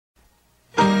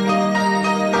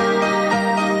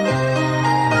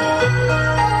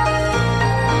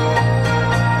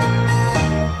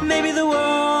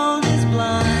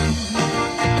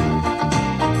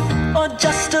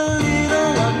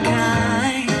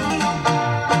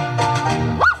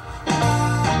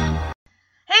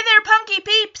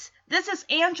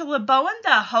Angela Bowen,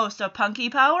 the host of Punky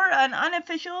Power, an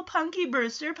unofficial Punky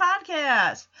Brewster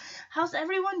podcast. How's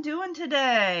everyone doing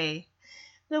today?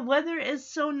 The weather is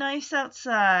so nice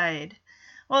outside.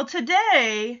 Well,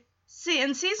 today,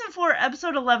 in Season 4,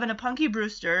 Episode 11 of Punky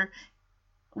Brewster,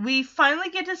 we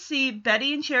finally get to see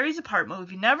Betty and Cherry's apartment.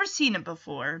 We've never seen it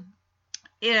before.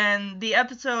 In the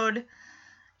episode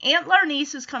Aunt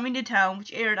Larnice is Coming to Town,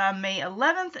 which aired on May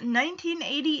 11th,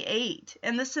 1988.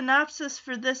 And the synopsis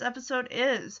for this episode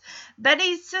is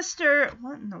Betty's sister...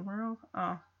 What in the world?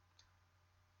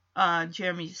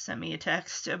 Jeremy just sent me a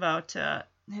text about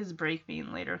his break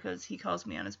being later because he calls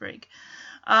me on his break.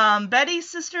 Betty's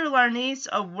sister Larnice,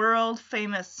 a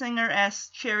world-famous singer,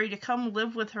 asks Cherry to come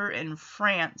live with her in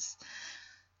France.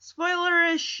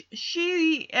 Spoilerish,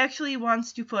 she actually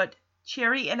wants to put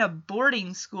Cherry in a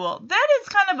boarding school. That is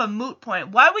kind of a moot point.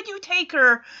 Why would you take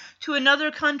her to another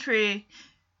country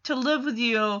to live with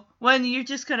you when you're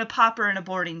just going to pop her in a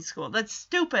boarding school? That's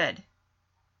stupid.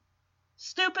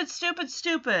 Stupid, stupid,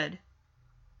 stupid.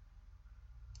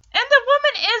 And the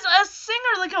woman is a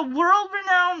singer, like a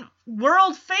world-renowned,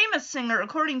 world-famous singer,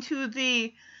 according to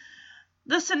the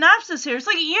synopsis here. It's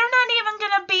like, you're not even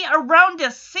going to be around to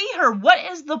see her. What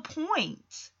is the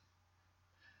point?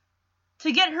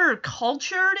 To get her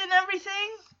cultured and everything?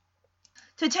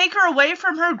 To take her away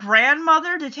from her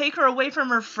grandmother? To take her away from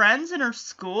her friends and her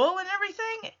school and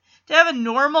everything? To have a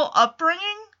normal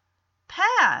upbringing?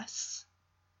 Pass.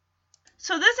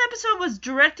 So this episode was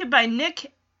directed by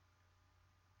Nick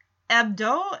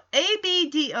Abdo,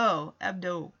 A-B-D-O,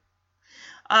 Abdo.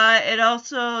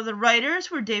 The writers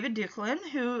were David Dicklin,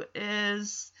 who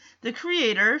is the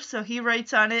creator, so he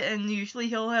writes on it, and usually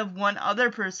he'll have one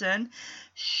other person.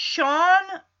 Sean,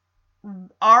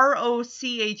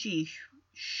 R-O-C-H-E,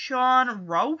 Sean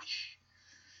Roche.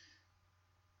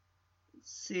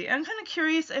 Let's see, I'm kind of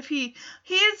curious if he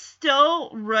is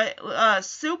still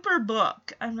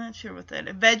Superbook. I'm not sure what that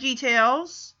is. Veggie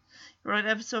Tales. Wrote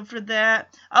an episode for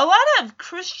that. A lot of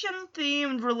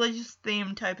Christian-themed,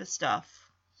 religious-themed type of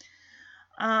stuff.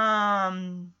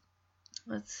 Let's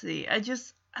see.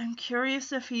 I'm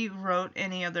curious if he wrote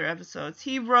any other episodes.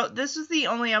 This was the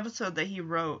only episode that he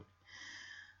wrote.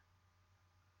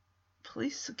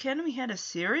 Police Academy had a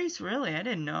series? Really? I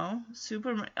didn't know.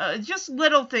 Just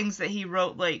little things that he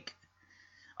wrote, like...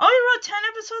 Oh, he wrote 10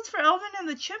 episodes for Alvin and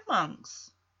the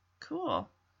Chipmunks. Cool.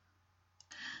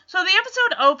 So the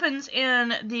episode opens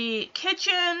in the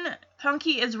kitchen.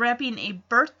 Punky is wrapping a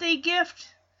birthday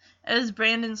gift as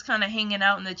Brandon's kind of hanging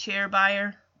out in the chair by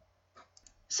her.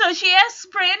 So she asks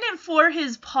Brandon for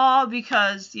his paw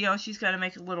because, she's got to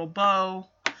make a little bow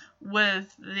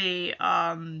with the,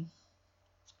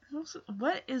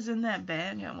 what is in that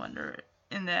bag, I wonder,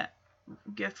 in that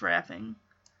gift wrapping?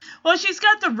 Well, she's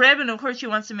got the ribbon. Of course, she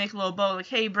wants to make a little bow. Like,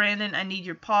 hey, Brandon, I need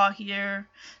your paw here.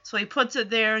 So he puts it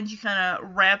there, and she kind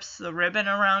of wraps the ribbon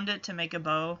around it to make a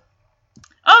bow.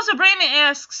 Oh, so Brandon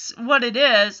asks what it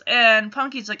is, and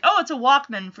Punky's like, oh, it's a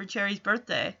Walkman for Cherry's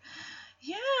birthday.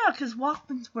 Yeah, because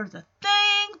Walkmans were the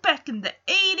thing back in the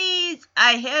 80s.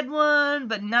 I had one,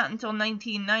 but not until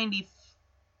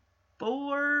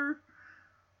 1994,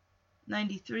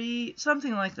 93,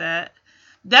 something like that.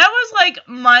 That was, like,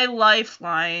 my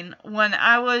lifeline when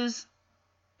I was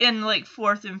in, like,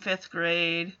 4th and 5th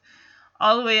grade,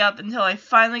 all the way up until I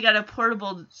finally got a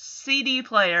portable CD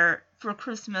player for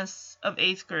Christmas of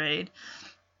 8th grade.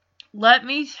 Let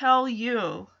me tell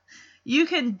you, you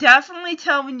can definitely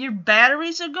tell when your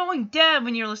batteries are going dead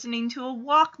when you're listening to a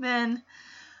Walkman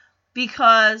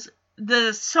because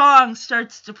the song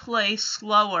starts to play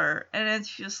slower, and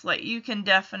it's just like, you can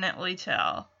definitely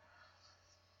tell.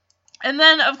 And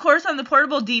then, of course, on the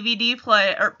portable DVD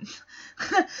player,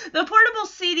 the portable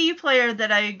CD player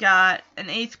that I got in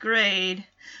 8th grade,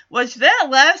 which that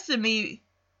lasted me,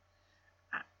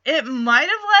 it might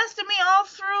have lasted me all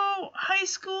through high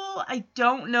school. I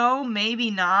don't know, maybe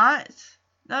not,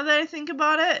 now that I think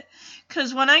about it.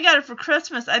 Because when I got it for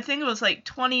Christmas, I think it was like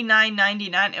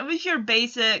 $29.99. It was your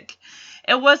basic,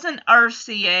 it wasn't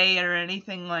RCA or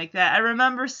anything like that. I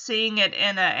remember seeing it in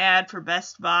an ad for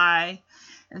Best Buy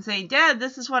and saying, Dad,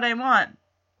 this is what I want.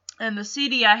 And the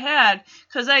CD I had,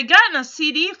 because I had gotten a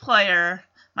CD player,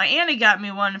 my auntie got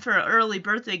me one for an early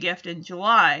birthday gift in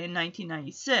July in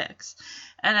 1996.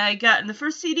 And the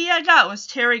first CD I got was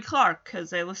Terry Clark,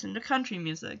 because I listened to country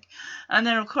music. And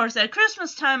then, of course, at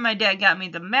Christmas time, my dad got me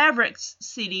the Mavericks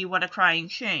CD, What a Crying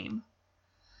Shame.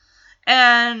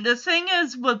 And the thing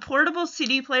is, with portable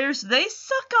CD players, they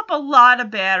suck up a lot of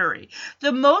battery.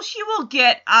 The most you will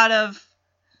get out of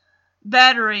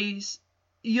batteries,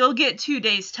 you'll get 2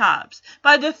 days tops.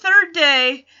 By the third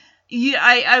day,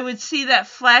 I would see that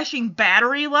flashing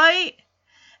battery light,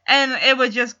 and it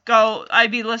would just go,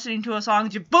 I'd be listening to a song,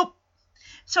 just boop.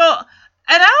 So, and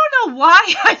I don't know why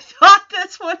I thought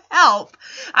this would help.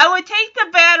 I would take the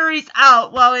batteries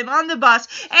out while I'm on the bus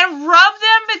and rub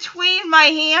them between my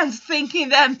hands, thinking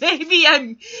that maybe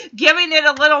I'm giving it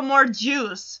a little more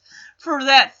juice for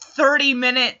that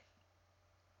 30-minute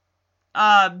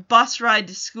bus ride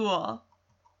to school.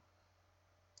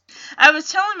 I was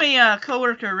telling my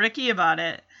coworker Ricky about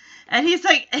it, and he's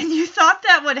like, and you thought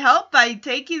that would help by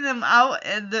taking them out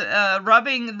and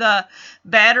rubbing the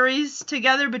batteries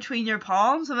together between your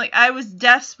palms? I'm like, I was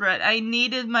desperate. I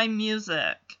needed my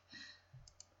music.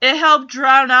 It helped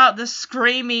drown out the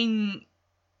screaming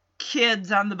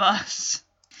kids on the bus.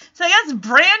 So I guess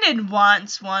Brandon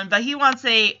wants one, but he wants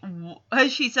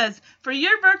she says, for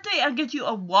your birthday, I'll get you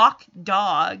a walk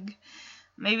dog.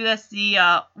 Maybe that's the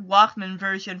Walkman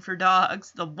version for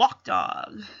dogs, the walk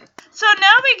dog. So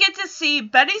now we get to see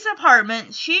Betty's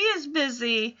apartment. She is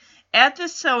busy at the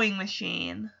sewing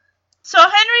machine. So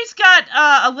Henry's got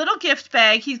a little gift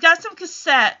bag. He's got some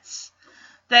cassettes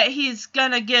that he's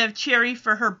going to give Cherry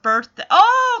for her birthday.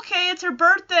 Oh, okay, it's her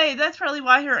birthday. That's probably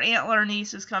why her Aunt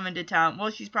Larnice is coming to town.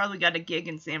 Well, she's probably got a gig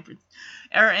in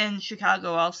in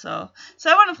Chicago also.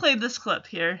 So I want to play this clip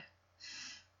here.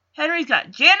 Henry's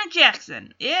got Janet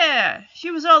Jackson. Yeah, she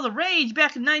was all the rage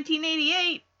back in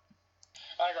 1988.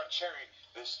 I got Cherry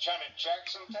this Janet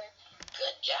Jackson tape.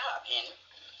 Good job, Henry.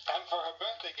 And for her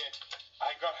birthday gift,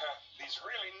 I got her these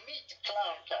really neat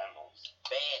clown candles.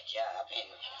 Bad job,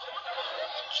 Henry.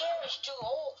 Cherry's too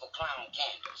old for clown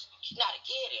candles. She's not a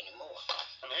kid anymore.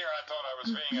 And here I thought I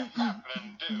was being a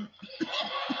happening dude.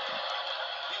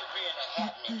 You being a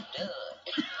happening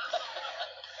dud.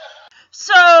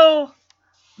 So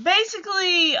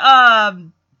basically,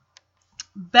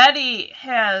 Betty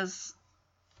has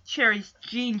Cherry's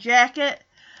jean jacket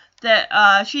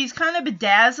that she's kind of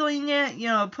bedazzling it, you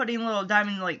know, putting little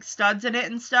diamond like studs in it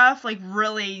and stuff, like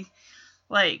really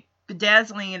like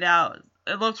bedazzling it out.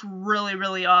 It looks really,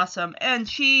 really awesome. And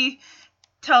she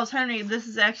tells Henry this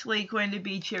is actually going to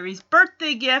be Cherry's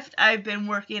birthday gift. I've been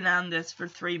working on this for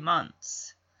 3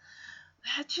 months.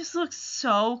 That just looks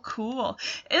so cool.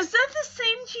 Is that the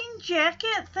same jean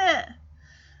jacket that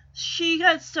she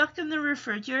got stuck in the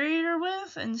refrigerator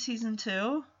with in season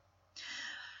 2?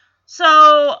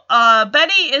 So,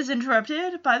 Betty is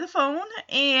interrupted by the phone,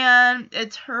 and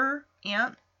it's her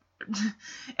aunt.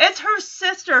 It's her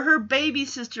sister, her baby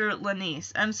sister,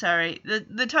 Larnice. I'm sorry.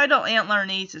 The title Aunt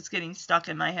Larnice is getting stuck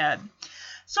in my head.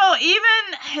 So,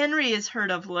 even Henry has heard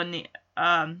of Larnice.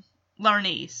 Not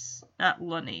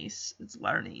Larnice. It's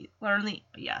Larnice. Larnice.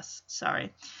 Yes,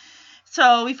 sorry.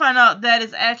 So, we find out that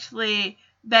is actually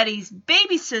Betty's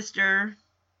baby sister.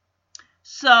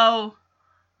 So,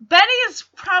 Betty is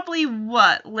probably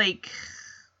what, like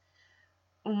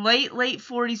late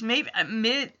 40s, maybe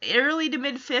early to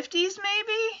mid 50s,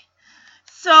 maybe.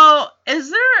 So, is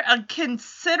there a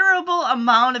considerable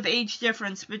amount of age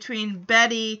difference between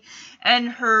Betty and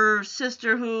her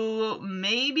sister, who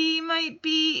maybe might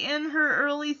be in her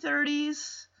early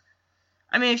 30s?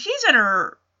 I mean, if she's in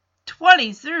her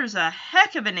 20s, there's a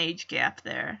heck of an age gap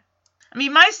there. I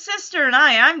mean, my sister and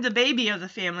I'm the baby of the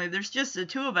family. There's just the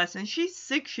two of us, and she's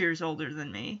 6 years older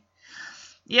than me.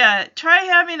 Yeah, try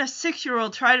having a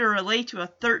 6-year-old try to relate to a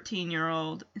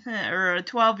 13-year-old or a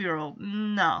 12-year-old.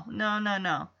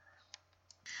 No.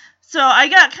 So I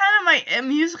got kind of my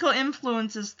musical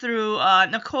influences through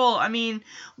Nicole. I mean,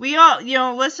 we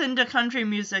all, listen to country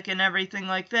music and everything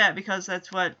like that because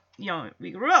that's what,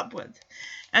 we grew up with.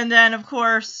 And then, of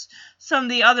course, some of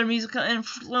the other musical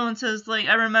influences, like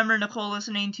I remember Nicole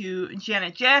listening to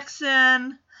Janet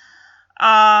Jackson,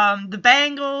 the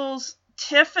Bangles,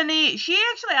 Tiffany. She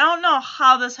actually, I don't know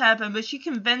how this happened, but she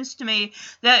convinced me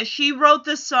that she wrote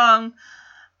this song,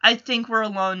 I Think We're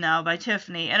Alone Now, by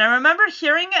Tiffany. And I remember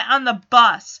hearing it on the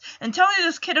bus and telling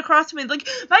this kid across from me, like,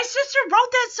 my sister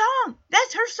wrote that song.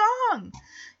 That's her song.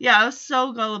 Yeah, I was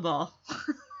so gullible.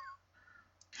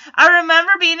 I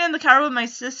remember being in the car with my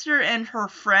sister and her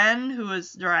friend who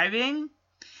was driving,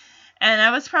 and I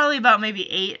was probably about maybe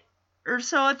 8 or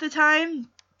so at the time,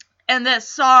 and that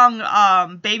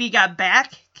song, Baby Got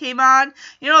Back, came on.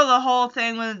 You know, the whole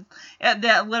thing with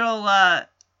that little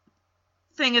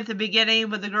thing at the beginning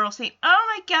with the girl saying,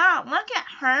 oh my god, look at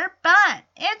her butt,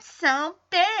 it's so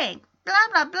big, blah,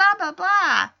 blah, blah, blah,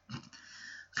 blah.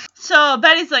 So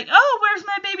Betty's like, oh, where's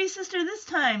my baby sister this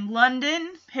time?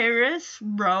 London, Paris,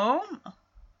 Rome.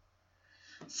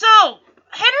 So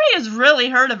Henry has really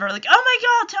heard of her. Like, oh my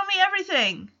god, tell me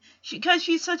everything. Because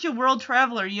she's such a world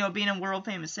traveler, being a world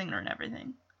famous singer and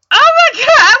everything. Oh my god,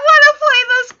 I want to play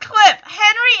this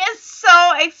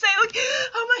excited, like,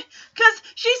 oh my, because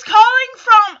she's calling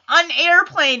from an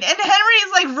airplane, and Henry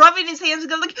is like rubbing his hands and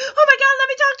going like, oh my god, let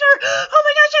me talk to her. Oh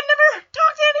my gosh, I've never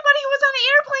talked to anybody who was on an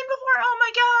airplane before. Oh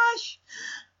my gosh.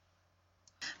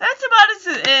 That's about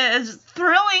as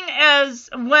thrilling as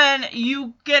when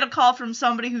you get a call from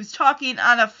somebody who's talking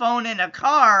on a phone in a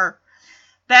car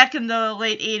back in the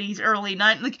late 80s, early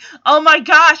 90s. Like, oh my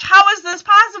gosh, how is this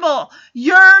possible?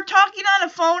 You're talking on a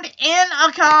phone in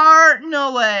a car?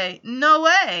 No way. No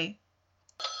way.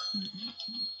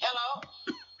 Hello?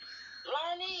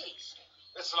 Larnice.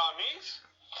 Miss Larnice?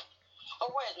 Oh,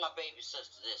 where's my baby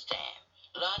sister this time?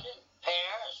 London?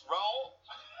 Paris? Rome?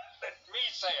 Let me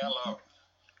say hello.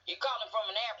 You calling from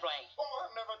an airplane? Oh,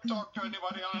 I've never talked to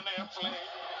anybody on an airplane.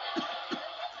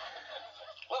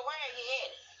 Well, where are you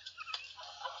headed?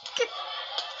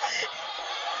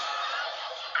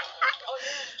 Oh,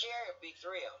 yes, Jerry will be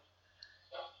thrilled.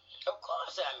 Of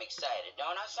course I'm excited.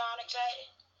 Don't I sound excited?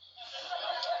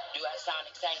 Do I sound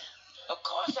excited? Of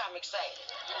course I'm excited.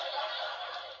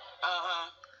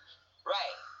 Uh-huh.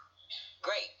 Right.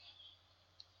 Great.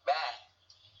 Bye.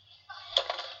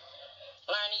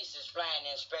 Larnice is flying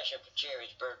in special for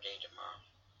Cherry's birthday tomorrow.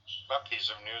 That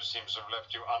piece of news seems to have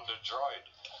left you underjoyed.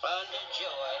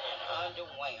 Underjoyed and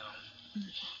underwhelmed.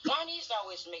 Larnice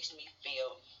always makes me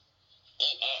feel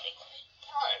inadequate.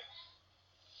 Why?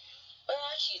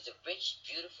 Well, she's a rich,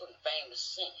 beautiful, and famous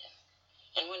singer.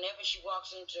 And whenever she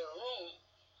walks into a room,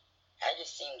 I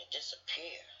just seem to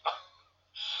disappear.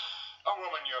 A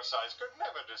woman your size could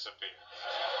never disappear.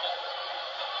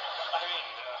 I mean,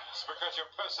 it's because your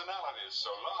personality is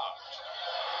so large.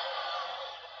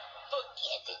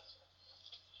 Forget it.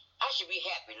 I should be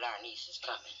happy Larnice is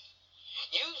coming.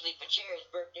 Usually for Cherry's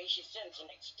birthday, she sends an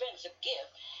expensive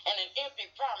gift and an empty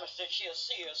promise that she'll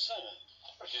see her soon.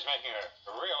 But she's making a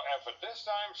real effort this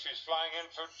time. She's flying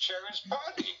in for Cherry's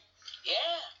party.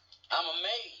 Yeah, I'm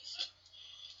amazed.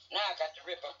 Now I got to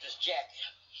rip up this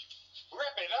jacket.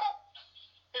 Rip it up?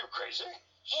 You crazy?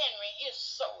 Henry, you're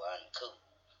so uncool.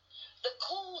 The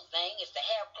cool thing is to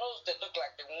have clothes that look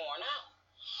like they're worn out.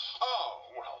 Oh,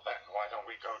 well then, why don't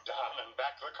we go down and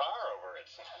back the car over it?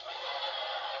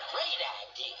 Great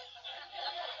idea.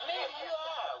 Maybe you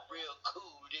are a real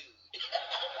cool dude.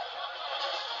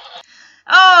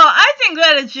 Oh, I think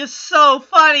that is just so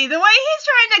funny. The way he's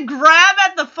trying to grab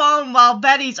at the phone while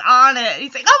Betty's on it.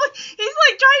 He's like, oh, he's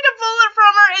like trying to pull it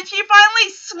from her, and she finally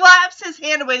slaps his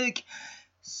hand away. Like,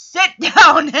 sit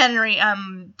down, Henry.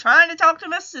 I'm trying to talk to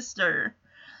my sister.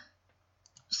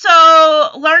 So,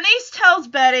 Larnice tells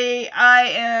Betty, I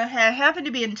happen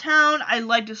to be in town. I'd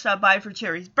like to stop by for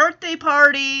Cherry's birthday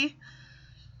party.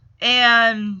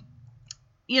 And,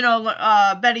 you know,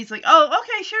 Betty's like, oh,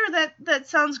 okay, sure, that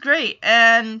sounds great.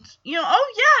 And, you know,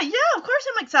 oh, yeah, of course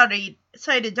I'm excited.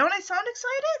 Don't I sound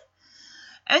excited?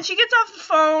 And she gets off the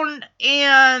phone,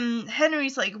 and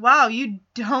Henry's like, wow, you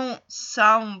don't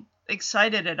sound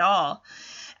excited at all.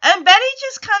 And Betty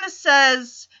just kind of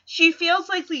says she feels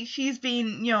like she's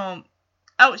being, you know,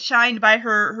 outshined by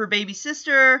her baby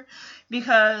sister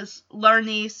because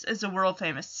Larnice is a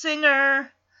world-famous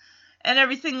singer and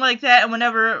everything like that. And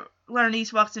whenever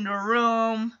Larnice walks into a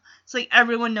room, it's like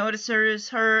everyone notices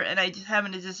her and I just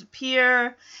happen to disappear.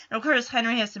 And of course,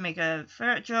 Henry has to make a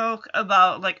fair joke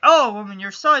about, like, oh, woman,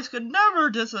 your size could never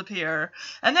disappear.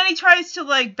 And then he tries to,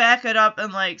 like, back it up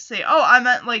and, like, say, oh, I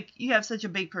meant, like, you have such a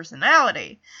big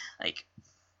personality. Like,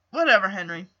 whatever,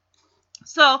 Henry.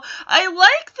 So, I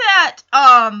like that,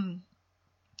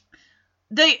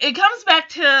 it comes back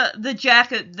to the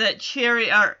jacket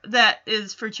that that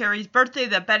is for Cherry's birthday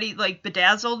that Betty, like,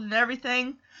 bedazzled and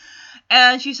everything.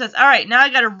 And she says, all right, now I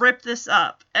gotta rip this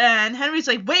up. And Henry's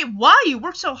like, wait, why? You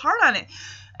worked so hard on it.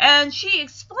 And she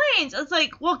explains, it's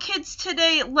like, well, kids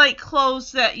today like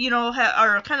clothes that, you know,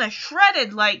 are kind of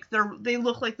shredded, like they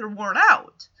look like they're worn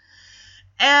out.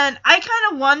 And I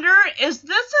kind of wonder, is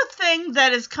this a thing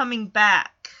that is coming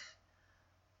back?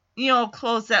 You know,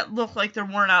 clothes that look like they're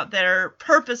worn out, that are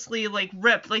purposely, like,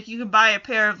 ripped. Like, you can buy a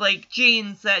pair of, like,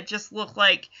 jeans that just look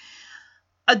like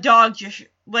a dog just,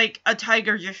 like, a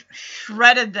tiger just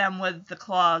shredded them with the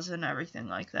claws and everything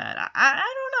like that. I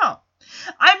don't know.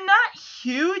 I'm not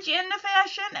huge into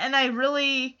fashion, and I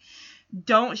really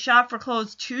don't shop for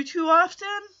clothes too often.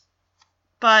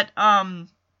 But,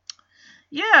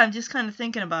 yeah, I'm just kind of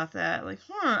thinking about that. Like,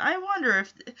 I wonder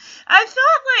if... I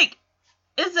thought, like,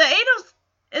 is the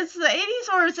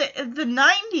 80s or is it the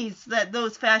 90s that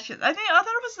those fashions... I thought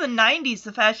it was the 90s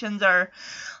the fashions are...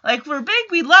 Like, we're big,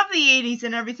 we love the 80s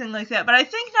and everything like that. But I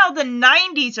think now the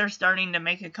 90s are starting to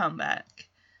make a comeback.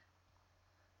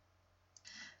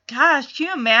 gosh, can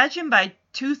you imagine by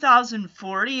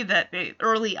 2040 that the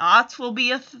early aughts will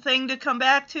be a thing to come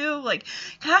back to? Like,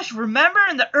 gosh, remember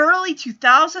in the early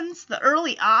 2000s, the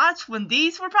early aughts, when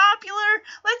these were popular?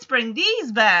 Let's bring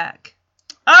these back.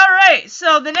 Alright,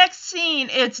 so the next scene,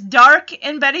 it's dark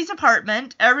in Betty's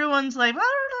apartment. Everyone's like,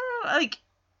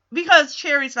 because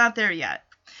Cherry's not there yet.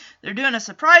 They're doing a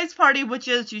surprise party, which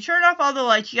is you turn off all the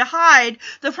lights, you hide,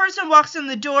 the person walks in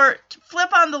the door,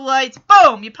 flip on the lights,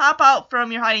 boom, you pop out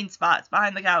from your hiding spots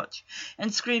behind the couch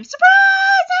and scream, surprise,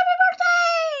 happy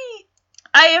birthday!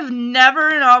 I have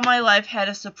never in all my life had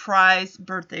a surprise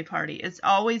birthday party. It's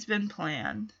always been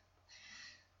planned.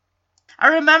 I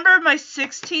remember my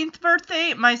 16th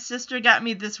birthday, my sister got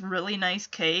me this really nice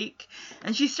cake,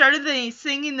 and she started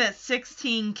singing that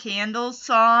 16 Candles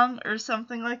song or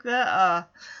something like that. I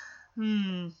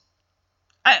wonder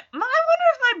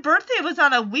if my birthday was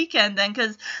on a weekend then,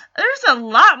 because there's a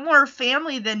lot more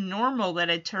family than normal that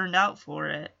had turned out for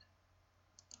it.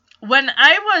 When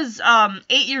I was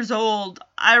 8 years old,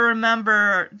 I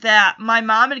remember that my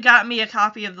mom had got me a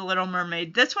copy of The Little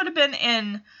Mermaid. This would have been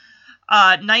in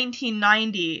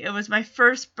 1990. It was my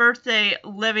first birthday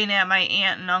living at my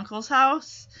aunt and uncle's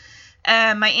house.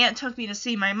 And my aunt took me to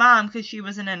see my mom because she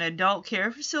was in an adult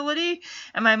care facility.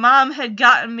 And my mom had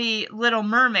gotten me Little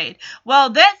Mermaid. Well,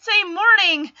 that same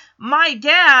morning, my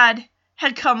dad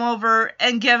had come over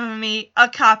and given me a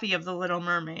copy of The Little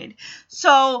Mermaid.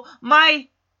 So my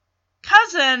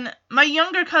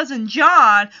younger cousin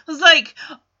John was like,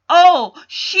 oh,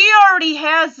 she already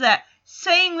has that.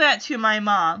 Saying that to my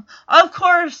mom. Of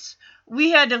course,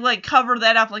 we had to, cover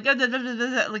that up,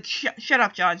 shut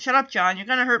up, John, you're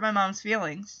gonna hurt my mom's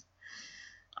feelings.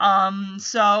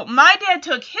 So my dad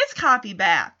took his copy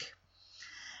back,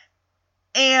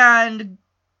 and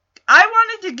I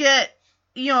wanted to get,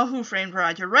 Who Framed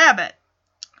Roger Rabbit,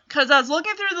 because I was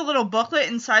looking through the little booklet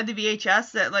inside the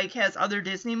VHS that, has other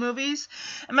Disney movies,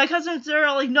 and my cousins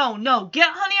are like, no, get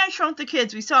Honey, I Shrunk the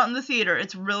Kids. We saw it in the theater.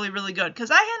 It's really, really good,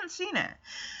 because I hadn't seen it.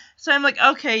 So I'm like,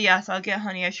 okay, yes, I'll get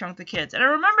Honey, I Shrunk the Kids. And I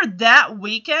remember that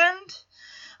weekend,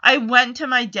 I went to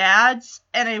my dad's,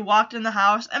 and I walked in the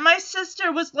house, and my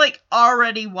sister was,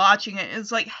 already watching it. It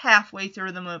was, halfway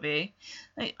through the movie.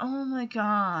 Oh my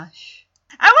gosh.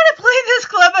 I want to play this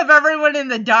clip of everyone in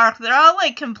the dark. They're all,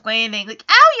 complaining.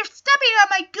 Ow, you're stepping on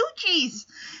my Gucci's.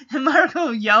 And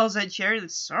Margot yells at Cherry,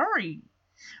 sorry.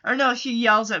 Or no, she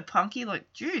yells at Punky,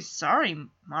 geez, sorry,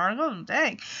 Margot,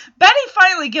 dang. Betty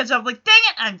finally gives up, dang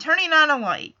it, I'm turning on a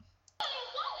light.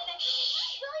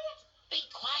 Be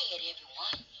quiet,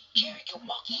 everyone. Cherry can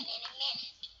walk in any minute.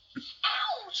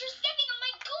 Ouch, you're stepping on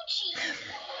my Gucci.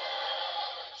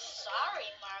 Sorry,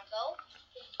 Margot.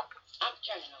 I'm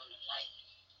turning on the light.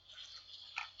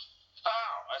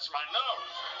 Ow, that's my nose.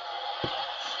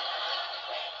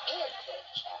 Where is that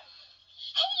child?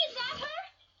 Hey, is that her?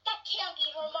 That can't be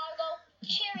her, Margot.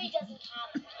 Cherry doesn't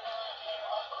have it.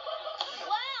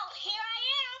 Well, here I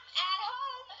am, at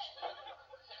home.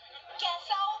 Guess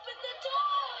I'll open the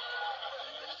door.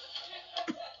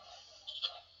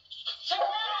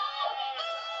 Surprise!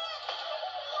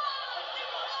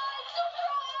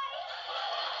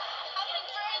 Happy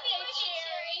birthday,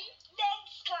 Cherry.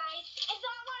 Thanks, guys. Is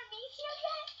Aunt Marmee here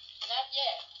yet? Not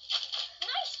yet.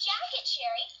 Nice jacket,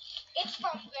 Cherry. It's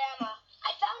from Grandma.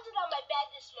 I found it on my bed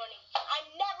this morning. I'm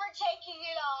never taking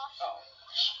it off. Oh,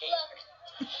 Look,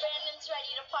 Brandon's ready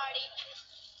to party.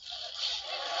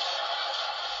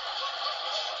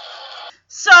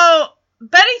 So,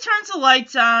 Betty turns the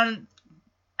lights on.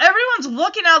 Everyone's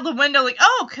looking out the window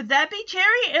oh, could that be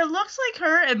Cherry? It looks like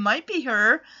her. It might be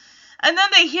her. And then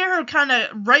they hear her kind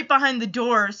of right behind the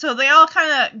door. So they all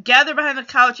kind of gather behind the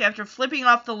couch after flipping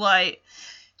off the light.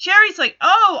 Cherry's like,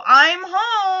 oh, I'm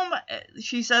home,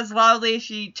 she says loudly as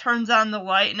she turns on the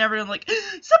light, and everyone's like,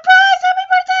 surprise, happy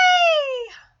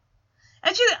birthday!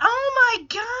 And she's like, oh my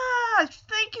gosh,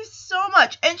 thank you so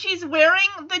much. And she's wearing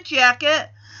the jacket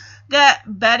that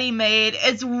Betty made.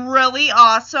 It's really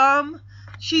awesome.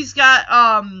 She's got,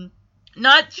 it's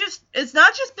not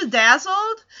just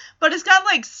bedazzled, but it's got,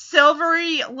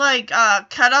 silvery,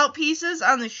 cutout pieces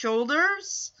on the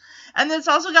shoulders. And then it's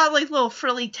also got, little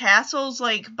frilly tassels,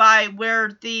 by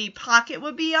where the pocket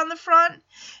would be on the front.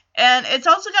 And it's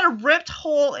also got a ripped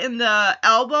hole in the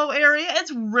elbow area.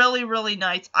 It's really, really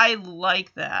nice. I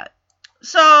like that.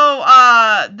 So,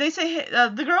 they say,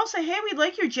 the girls say, hey, we'd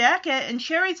like your jacket. And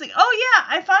Cherry's like, oh, yeah,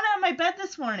 I found it on my bed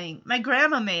this morning. My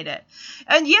grandma made it.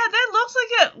 And, yeah, that looks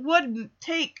like it would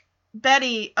take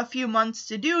Betty a few months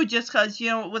to do just because,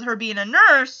 with her being a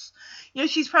nurse,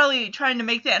 she's probably trying to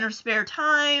make that in her spare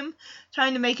time,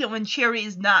 trying to make it when Cherry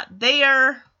is not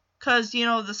there. because, you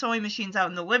know, the sewing machine's out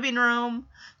in the living room,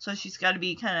 so she's got to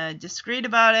be kind of discreet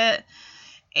about it.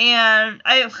 And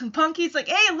Punky's like,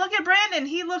 hey, look at Brandon.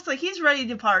 He looks like he's ready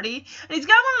to party. And he's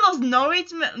got one of those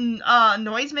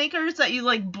noisemakers that you,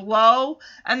 like, blow,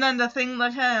 and then the thing,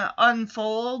 like, kind of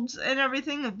unfolds and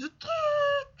everything. And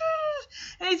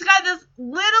he's got this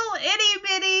little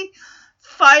itty-bitty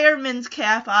fireman's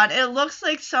cap on. It looks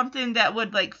like something that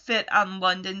would, like, fit on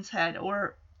London's head,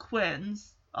 or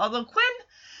Quinn's. Although Quinn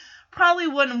probably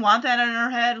wouldn't want that on her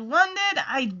head. London,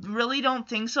 I really don't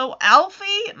think so.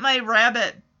 Alfie, my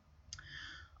rabbit,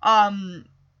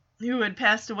 who had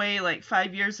passed away like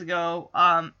 5 years ago,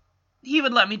 he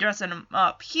would let me dress him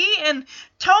up. He and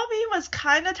Toby was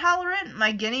kind of tolerant.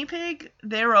 My guinea pig,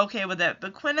 they were okay with it.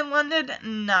 But Quinn and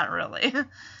London, not really.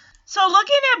 So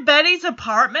looking at Betty's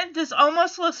apartment, this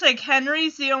almost looks like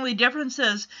Henry's. The only difference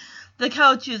is the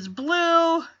couch is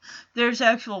blue. There's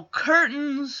actual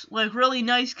curtains, like really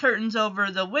nice curtains over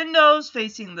the windows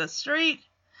facing the street.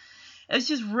 It's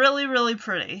just really, really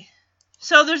pretty.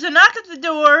 So there's a knock at the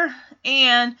door,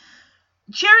 and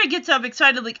Cherry gets up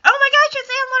excited, like, oh my gosh, it's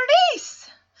Aunt Lernice!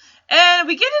 And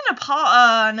we get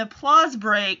an applause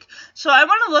break. So I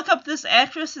want to look up this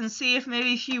actress and see if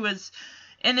maybe she was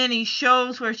in any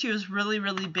shows where she was really,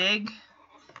 really big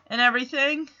and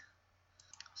everything.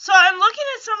 So I'm looking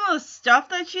at some of the stuff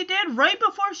that she did. Right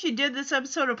before she did this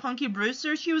episode of Punky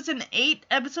Brewster, she was in 8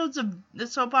 episodes of the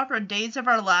soap opera Days of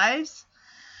Our Lives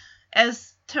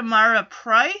as Tamara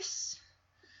Price.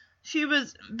 She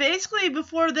was, basically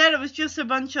before that, it was just a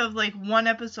bunch of like 1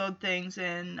 episode things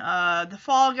in The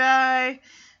Fall Guy,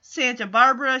 Santa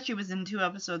Barbara. She was in 2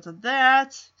 episodes of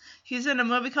that. She's in a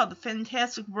movie called The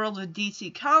Fantastic World of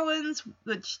D.C. Collins,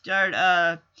 which starred,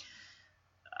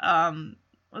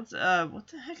 what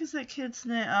the heck is that kid's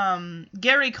name?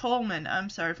 Gary Coleman, I'm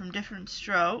sorry, from Different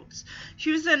Strokes.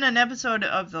 She was in an episode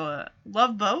of The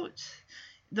Love Boat,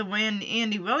 The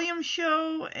Andy Williams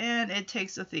Show, and It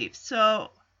Takes a Thief.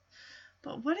 So,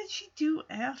 but what did she do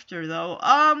after, though?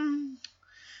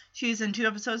 She's in 2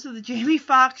 episodes of The Jamie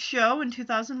Foxx Show in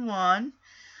 2001.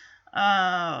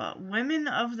 Women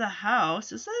of the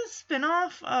House. Is that a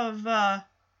spinoff of,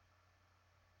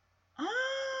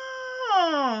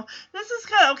 Oh, this is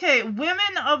kind of, okay,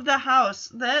 Women of the House.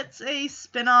 That's a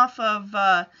spinoff of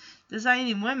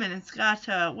Designing Women. It's got,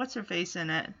 what's-her-face in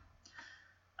it?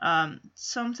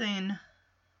 Something,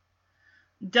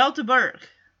 Delta Burke.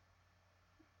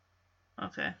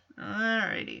 Okay,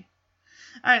 alrighty.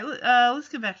 Alright, let's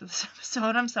get back to this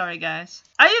episode. I'm sorry, guys.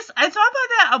 I thought about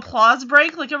that applause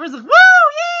break, like everyone's like, woo,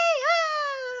 yay,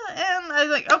 ah! And I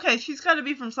was like, okay, she's got to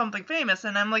be from something famous,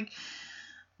 and I'm like,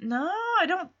 no, I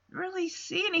don't really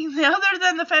see anything other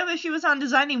than the fact that she was on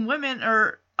Designing Women,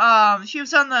 or she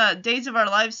was on the Days of Our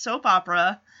Lives soap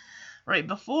opera right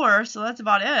before, so that's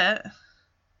about it.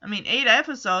 I mean, 8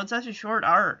 episodes, that's a short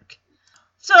arc.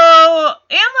 So, Aunt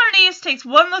Lernice takes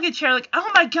one look at Cherry like, oh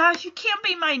my gosh, you can't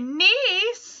be my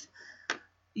niece!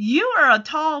 You are a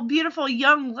tall, beautiful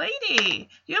young lady.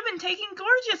 You've been taking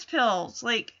gorgeous pills.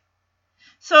 Like,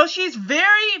 so she's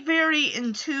very, very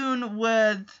in tune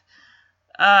with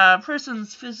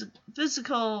person's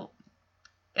physical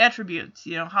attributes,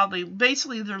 you know, how they,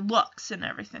 basically their looks and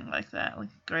everything like that. Like,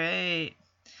 great.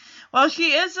 Well,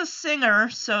 she is a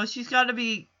singer, so she's got to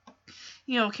be,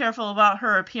 you know, careful about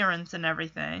her appearance and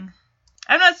everything.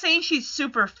 I'm not saying she's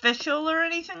superficial or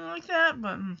anything like that,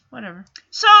 but whatever.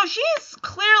 So she's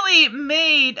clearly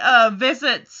made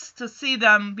visits to see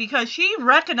them because she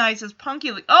recognizes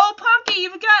Punky, like, oh, Punky,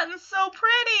 you've gotten so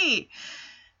pretty!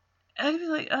 I'd be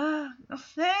like, oh,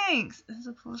 thanks. As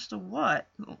opposed to what?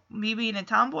 Me being a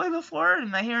tomboy before and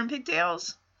my hair in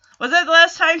pigtails? Was that the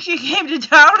last time she came to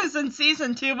town? Is in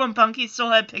season 2 when Punky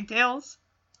still had pigtails?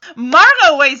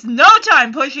 Margot wastes no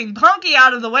time pushing Punky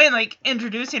out of the way and, like,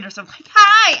 introducing herself. Like,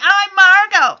 hi, I'm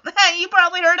Margot. You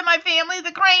probably heard of my family,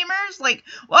 the Kramers. Like,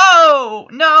 whoa,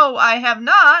 no, I have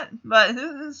not, but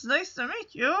it's nice to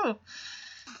meet you.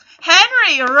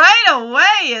 Henry right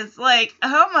away is like,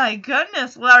 oh my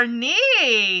goodness,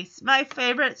 Lernice, my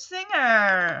favorite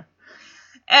singer.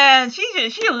 And she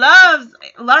loves,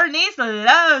 Lernice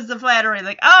loves the flattery.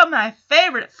 Like, oh, my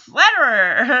favorite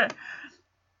flatterer.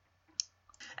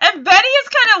 And Betty is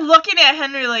kind of looking at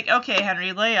Henry like, okay,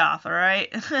 Henry, lay off, all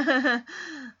right?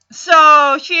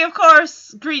 So she, of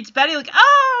course, greets Betty like,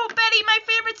 oh, Betty, my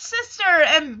favorite sister.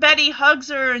 And Betty hugs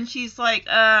her, and she's like,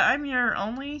 I'm your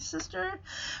only sister?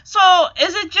 So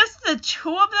is it just the 2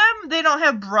 of them? They don't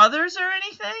have brothers or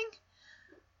anything?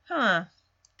 Huh.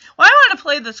 Well, I want to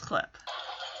play this clip.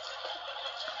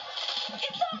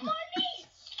 It's Aunt Lernice!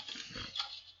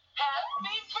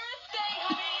 Happy birthday,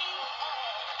 honey!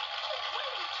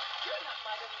 Wait,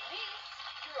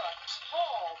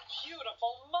 Oh,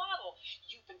 beautiful model.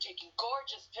 You've been taking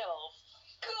gorgeous pills.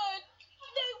 Good.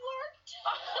 They worked.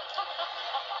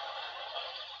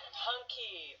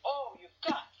 Hunky. Oh, you've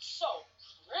got so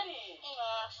pretty.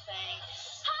 Aw,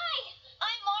 thanks. Hi,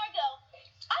 I'm Margot.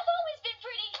 I've always been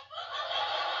pretty.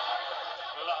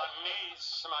 La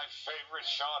Niece, my favorite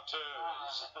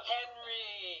chanteuse.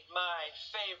 Henry, my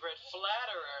favorite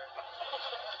flatterer.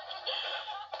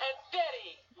 And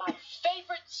Betty, my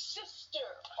favorite sister.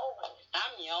 Oh,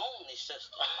 I'm your only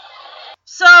sister.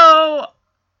 So,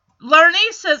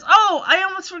 Larnice says, oh, I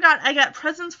almost forgot, I got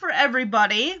presents for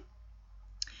everybody.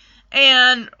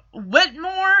 And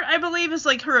Whitmore, I believe, is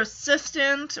like her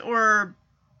assistant or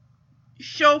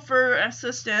chauffeur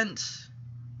assistant.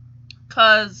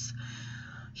 Because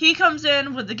he comes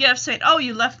in with the gift saying, oh,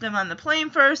 you left them on the plane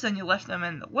first, and you left them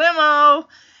in the limo.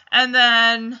 And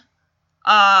then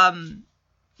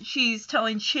she's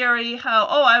telling Cherry how,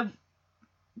 oh, I'm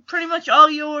pretty much all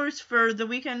yours for the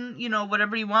weekend, you know,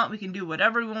 whatever you want, we can do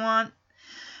whatever we want.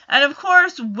 And of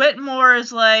course, Whitmore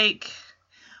is like,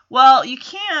 well, you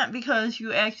can't because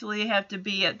you actually have to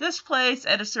be at this place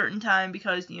at a certain time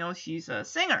because, you know, she's a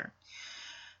singer.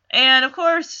 And of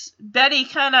course, Betty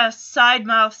kind of side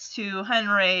mouths to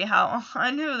Henry how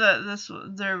I knew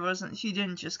that she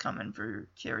didn't just come in for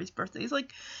Cherry's birthday. He's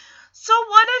like, so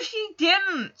what if she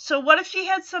didn't? So what if she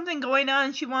had something going on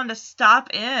and she wanted to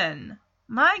stop in?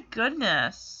 My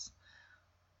goodness.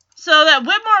 So that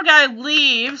Whitmore guy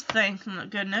leaves, thank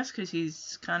goodness, because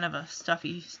he's kind of a stuffed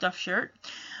shirt.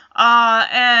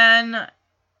 And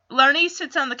Larnice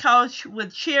sits on the couch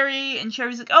with Cherry, and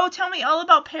Cherry's like, oh, tell me all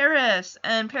about Paris.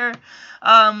 And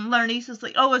Larnice is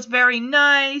like, oh, it's very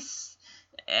nice,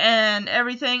 and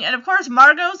everything. And of course,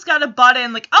 Margot's got a butt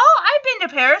in, like, oh, I've been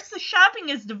to Paris, the shopping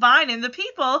is divine, and the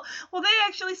people, well, they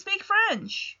actually speak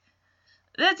French.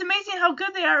 That's amazing how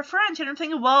good they are at French. And I'm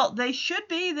thinking, well, they should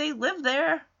be, they live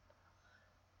there.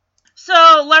 So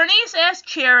Larnice asks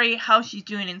Cherry how she's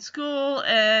doing in school,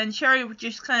 and Cherry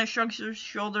just kind of shrugs her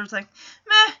shoulders like,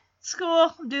 meh,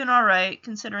 school, I'm doing alright,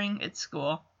 considering it's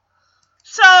school.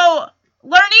 So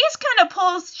Larnice kind of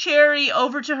pulls Cherry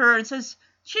over to her and says,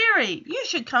 Cherry, you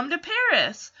should come to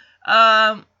Paris.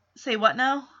 Say what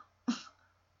now?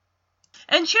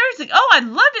 And Cherry's like, oh, I'd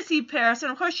love to see Paris.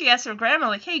 And of course she asks her grandma,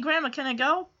 like, hey, grandma, can I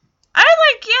go?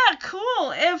 Yeah,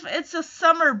 cool. If it's a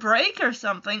summer break or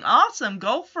something, awesome.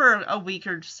 Go for a week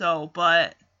or so.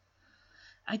 But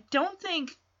I don't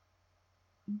think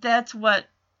that's what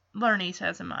Larnice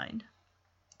has in mind.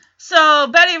 So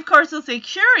Betty, of course, will say,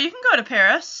 sure, you can go to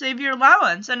Paris. Save your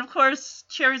allowance. And of course,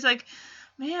 Cherry's like,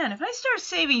 man, if I start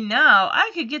saving now,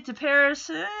 I could get to Paris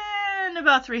in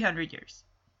about 300 years.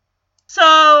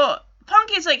 So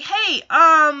Punky's like, hey,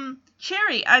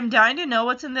 Cherry, I'm dying to know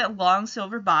what's in that long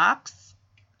silver box.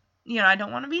 You know, I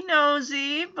don't want to be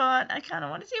nosy, but I kind of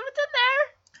want to see what's in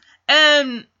there.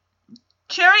 And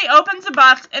Cherry opens the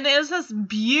box, and it is this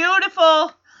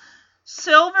beautiful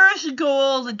silverish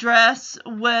gold dress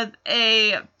with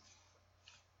a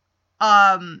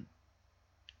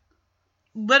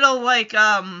little, like,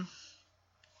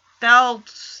 belt,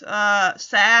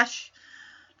 sash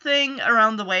thing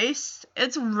around the waist.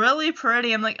 It's really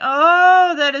pretty. I'm like,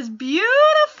 oh, that is beautiful.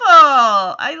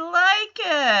 I like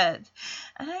it.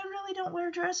 And I really don't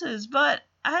wear dresses, but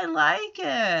I like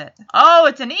it. Oh,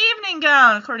 it's an evening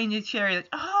gown, according to Cherry. Like,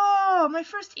 oh, my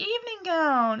first evening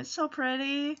gown. It's so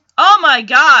pretty. Oh my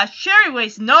gosh, Cherry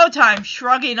wastes no time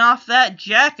shrugging off that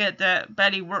jacket that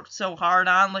Betty worked so hard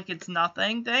on like it's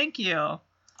nothing. Thank you.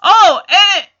 Oh,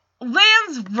 and it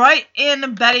lands right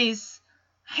in Betty's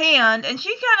hand, and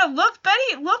she kind of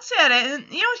Betty looks at it, and,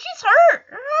 you know, she's hurt.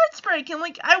 Her heart's breaking.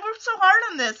 Like, I worked so hard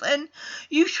on this, and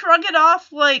you shrug it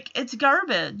off like it's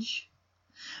garbage.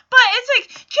 But it's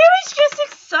like, Cherry's just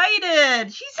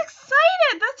excited. She's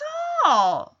excited, that's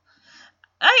all.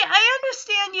 I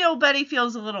understand, you know, Betty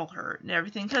feels a little hurt and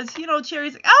everything, because, you know,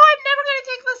 Cherry's like, oh, I'm never going to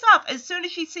take this off. As soon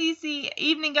as she sees the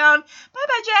evening gown,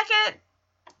 bye-bye jacket.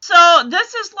 So,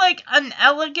 this is like an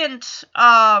elegant,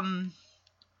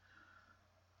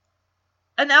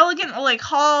 like,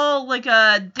 hall, like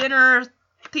a dinner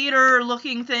theater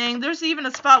looking thing. There's even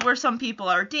a spot where some people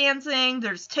are dancing.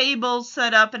 There's tables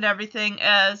set up and everything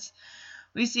as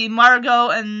we see Margot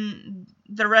and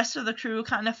the rest of the crew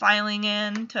kind of filing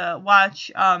in to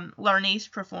watch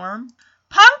Larnice perform.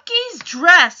 Punky's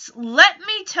dress, let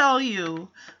me tell you,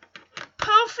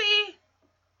 poofy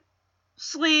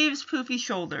sleeves, poofy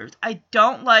shoulders. I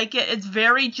don't like it. It's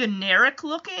very generic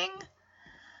looking.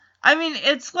 I mean,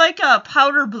 it's like a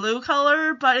powder blue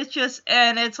color, but it's just,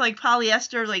 and it's like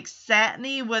polyester, like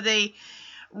satiny, with a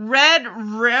red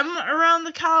rim around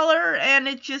the collar, and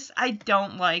it just, I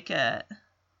don't like it.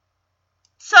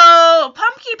 So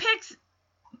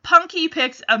Punky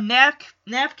picks a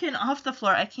napkin off the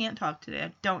floor. I can't talk today.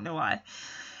 I don't know why.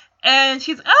 And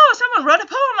she's, oh, someone wrote a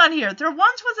poem on here. There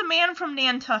once was a man from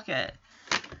Nantucket.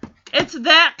 It's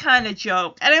that kind of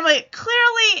joke. And I'm like,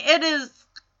 clearly it is,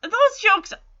 those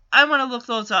jokes, I want to look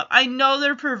those up. I know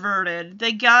they're perverted.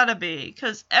 They gotta be.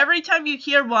 Because every time you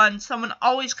hear one, someone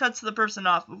always cuts the person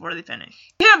off before they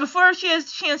finish. Yeah, before she has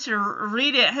a chance to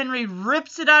read it, Henry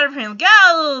rips it out of her hand. Like,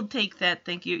 I'll take that,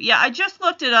 thank you. Yeah, I just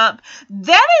looked it up.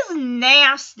 That is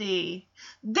nasty.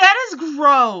 That is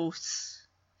gross.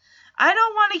 I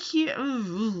don't want to hear...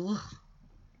 Ooh.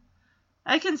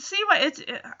 I can see why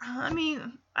I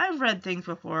mean, I've read things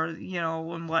before,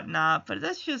 and whatnot, but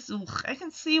that's just... I can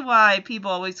see why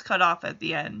people always cut off at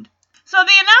the end. So the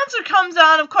announcer comes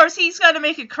on. Of course, he's got to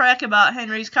make a crack about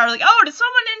Henry's car. Like, oh, did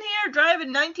someone in here drive a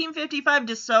 1955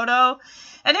 DeSoto?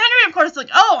 And Henry, of course, is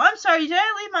like, oh, I'm sorry, did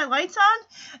I leave my lights on?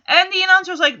 And the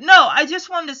announcer's like, no, I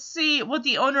just wanted to see what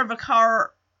the owner of a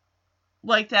car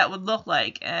like that would look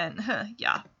like. And,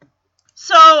 yeah.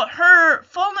 So, her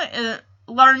full name is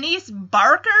Larnice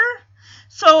Barker.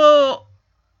 So,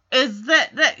 is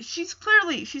that she's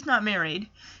not married.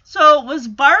 So, was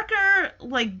Barker,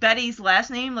 like, Betty's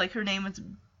last name? Like, her name was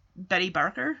Betty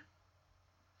Barker?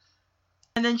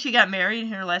 And then she got married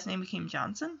and her last name became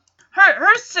Johnson?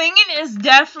 Her singing is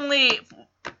definitely...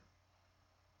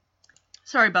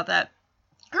 Sorry about that.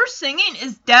 Her singing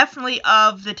is definitely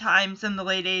of the times in the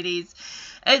late 80s.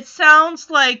 It sounds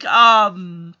like, a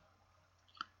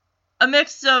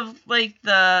mix of, like,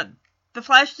 the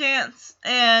Flashdance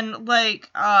and, like,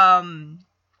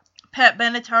 Pat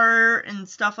Benatar and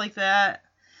stuff like that.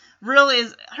 Really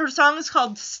is, her song is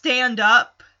called Stand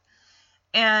Up,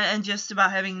 and just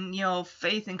about having,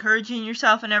 faith, encouraging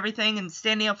yourself and everything, and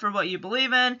standing up for what you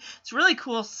believe in. It's a really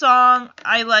cool song.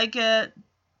 I like it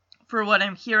for what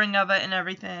I'm hearing of it and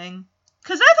everything.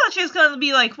 Because I thought she was going to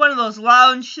be, like, one of those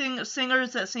lounge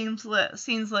singers that sings,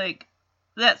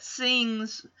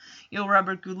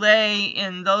 Robert Goulet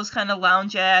and those kind of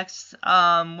lounge acts,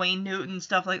 Wayne Newton,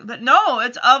 stuff like that. But no,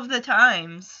 it's of the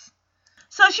times.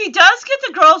 So she does get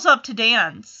the girls up to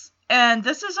dance. And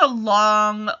this is a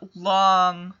long,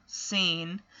 long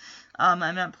scene. I'm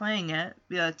not playing it,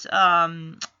 but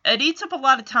it eats up a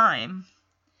lot of time.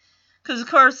 Because, of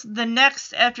course, the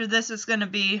next after this is going to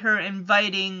be her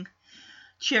inviting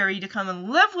Cherry to come and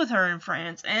live with her in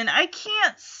France, and I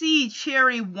can't see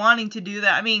Cherry wanting to do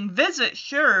that. I mean, visit,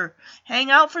 sure. Hang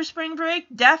out for spring break?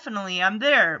 Definitely, I'm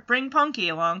there. Bring Punky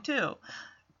along, too.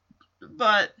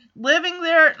 But living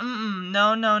there?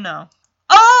 No.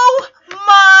 Oh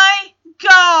my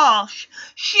gosh!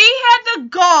 She had the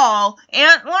gall,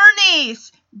 Aunt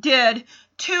Larnice did,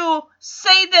 to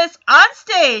say this on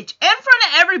stage, in front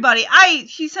of everybody.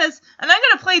 She says, and I'm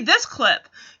going to play this clip.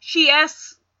 She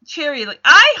asks Cherry, like,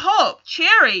 I hope,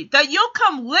 Cherry, that you'll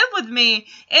come live with me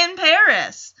in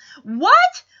Paris.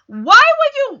 What? Why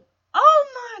would you? Oh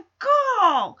my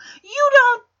God! You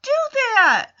don't do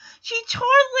that! She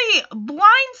totally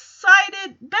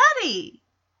blindsided Betty.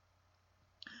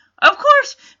 Of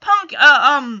course,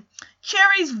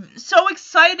 Cherry's so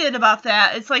excited about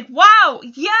that. It's like, wow,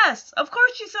 yes, of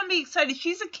course she's gonna be excited.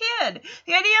 She's a kid.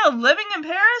 The idea of living in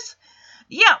Paris?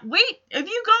 Yeah, wait, if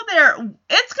you go there,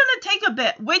 it's gonna take a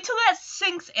bit. Wait till that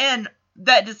sinks in,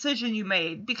 that decision you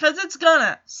made, because it's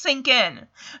gonna sink in,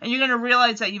 and you're gonna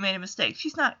realize that you made a mistake.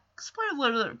 She's not,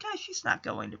 spoiler alert, guys, she's not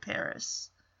going to Paris.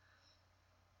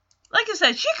 Like I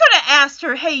said, she could have asked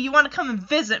her, hey, you want to come and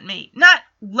visit me, not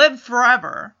live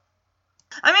forever.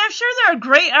 I mean, I'm sure there are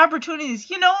great opportunities.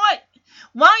 You know what?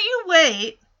 Why don't you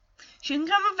wait? She can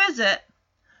come and visit,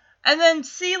 and then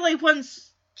see, like,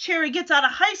 once Cherry gets out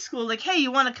of high school, like, hey,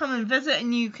 you want to come and visit,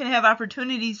 and you can have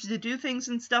opportunities to do things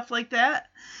and stuff like that.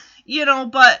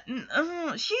 But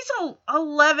she's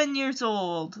 11 years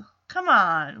old. Come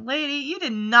on, lady, you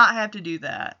did not have to do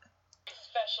that.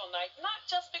 Special night, not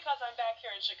just because I'm back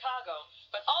here in Chicago,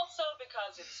 but also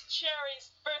because it's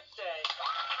Cherry's birthday.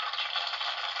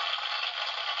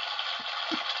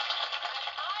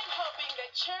 I'm hoping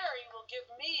that Cherry will give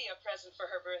me a present for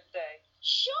her birthday.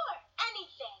 Sure,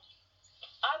 anything.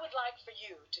 I would like for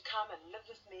you to come and live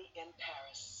with me in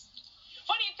Paris.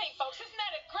 What do you think, folks? Isn't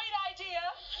that a great idea?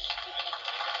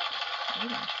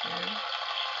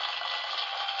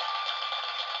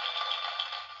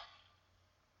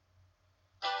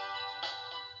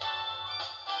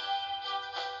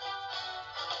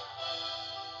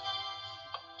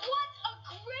 What a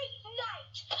great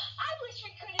night! I wish we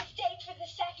could have stayed for the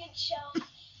second show.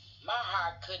 My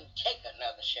heart couldn't take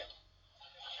another show.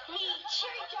 Me,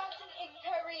 Cherry Johnson in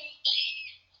Paris.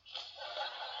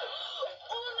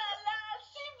 Ooh la la,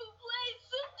 s'il vous plaît,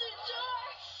 soup du jour.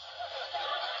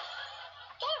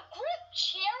 Got a grip,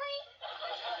 Cherry.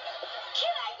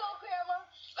 Can I go, Grandma?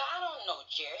 I don't know,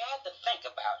 Jerry. I have to think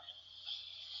about it.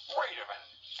 Wait a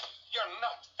minute. You're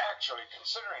not actually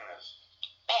considering this.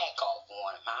 Back off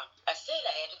on him, huh? I said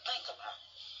I had to think about it.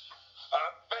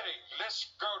 Betty,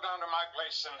 let's go down to my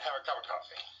place and have a cup of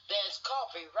coffee. There's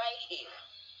coffee right here.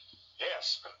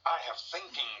 Yes, but I have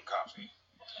thinking coffee.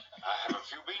 I have a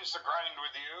few beans to grind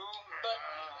with you. But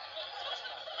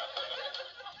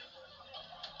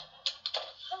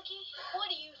Punky, what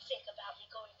do you think about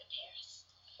me going to Paris?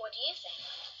 What do you think?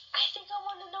 I think I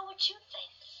want to know what you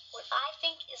think. What I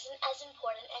think isn't as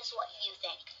important as what you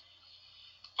think.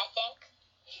 I think.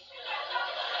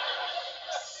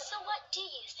 So what do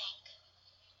you think?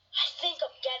 I think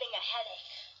I'm getting a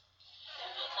headache. I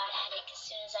got a headache as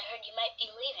soon as I heard you might be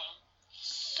leaving.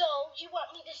 So you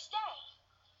want me to stay?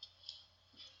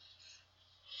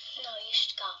 No, you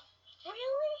should go.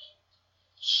 Really?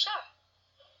 Sure.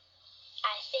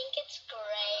 I think it's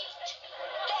great.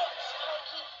 Thanks,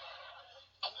 Punky.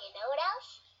 And you know what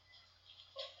else?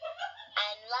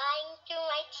 I'm lying through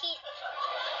my teeth.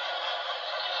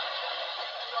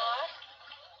 You are?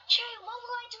 Cherry, what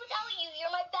will I do without you?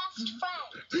 You're my best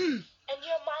friend. And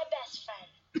you're my best friend.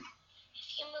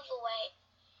 If you move away,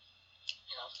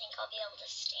 I don't think I'll be able to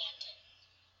stand it.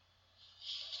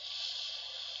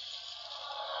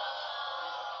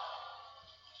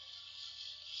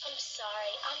 I'm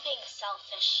sorry. I'm being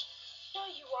selfish. No,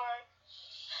 you aren't.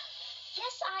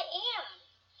 Yes, I am.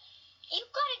 You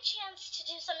got a chance to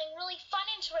do something really fun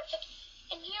and terrific,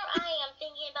 and here I am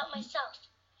thinking about myself.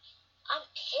 I'm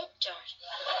pig dirt.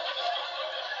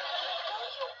 No,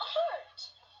 you aren't.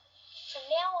 From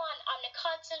now on, I'm going to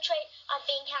concentrate on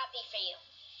being happy for you.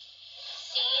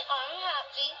 See, I'm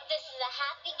happy. This is a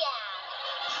happy gal.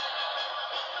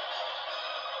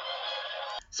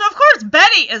 So, of course,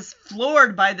 Betty is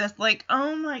floored by this, like,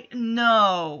 oh my,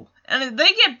 no. And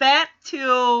they get back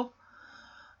to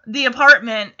the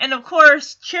apartment, and of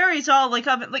course, Cherry's all, like,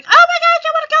 up and, like, oh my gosh,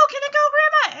 I want to go, can I go,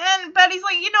 Grandma? And Betty's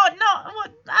like, you know what, no,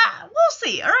 we'll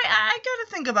see, alright, I gotta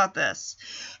think about this.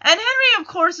 And Henry, of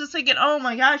course, is thinking, oh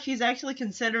my gosh, she's actually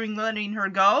considering letting her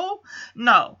go?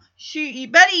 No.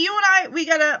 Betty, you and I,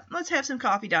 let's have some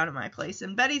coffee down at my place.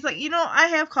 And Betty's like, you know, I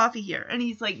have coffee here. And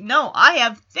he's like, no, I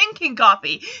have thinking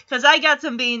coffee, because I got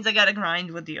some beans I gotta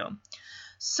grind with you.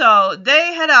 So,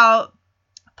 they head out.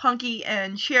 Punky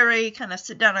and Cherry kind of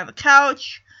sit down on the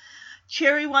couch.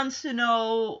 Cherry wants to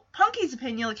know Punky's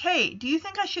opinion, like, hey, do you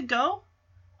think I should go?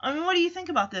 I mean, what do you think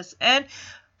about this? And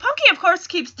Punky, of course,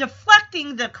 keeps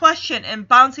deflecting the question and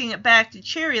bouncing it back to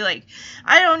Cherry, like,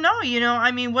 I don't know, you know, I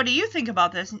mean, what do you think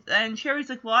about this? And Cherry's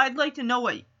like, well, I'd like to know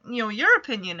what, you know, your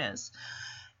opinion is.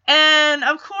 And,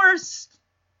 of course,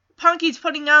 Punky's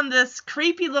putting on this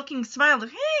creepy-looking smile, like,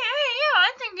 hey, yeah,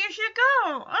 I think you should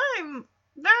go. I'm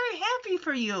very happy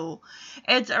for you.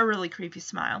 It's a really creepy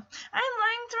smile. I'm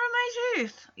lying through my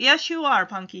teeth. Yes, you are,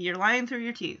 Punky. You're lying through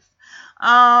your teeth.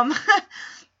 And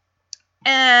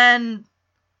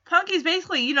Punky's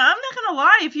basically, you know, I'm not going to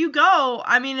lie. If you go,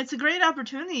 I mean, it's a great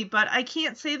opportunity, but I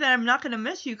can't say that I'm not going to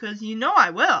miss you because you know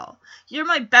I will. You're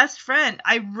my best friend.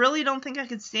 I really don't think I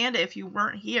could stand it if you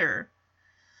weren't here.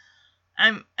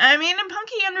 I mean, and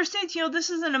Punky understands, you know, this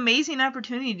is an amazing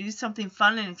opportunity to do something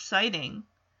fun and exciting.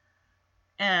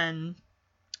 And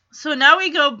so now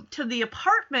we go to the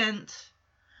apartment,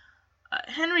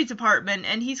 Henry's apartment,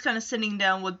 and he's kind of sitting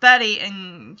down with Betty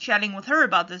and chatting with her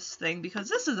about this thing, because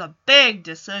this is a big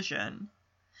decision.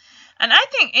 And I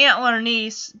think Aunt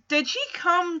Lernice, did she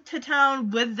come to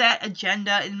town with that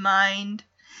agenda in mind?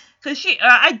 Because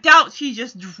I doubt she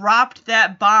just dropped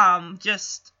that bomb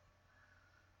just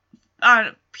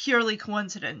on purely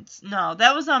coincidence. No,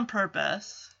 that was on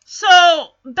purpose.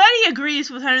 So, Betty agrees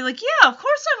with Henry, like, yeah, of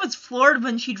course I was floored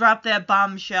when she dropped that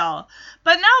bombshell.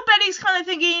 But now Betty's kind of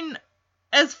thinking,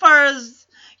 as far as,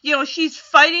 you know, she's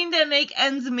fighting to make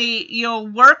ends meet, you know,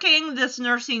 working this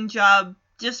nursing job,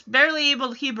 just barely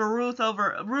able to keep a roof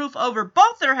over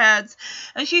both their heads.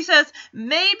 And she says,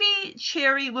 maybe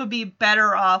Cherry would be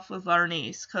better off with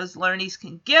Lernice, because Lernice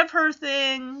can give her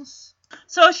things.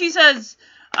 So she says,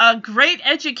 a great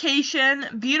education,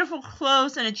 beautiful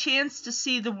clothes, and a chance to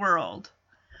see the world.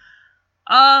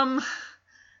 Tell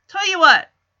you what,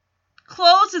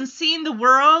 clothes and seeing the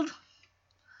world,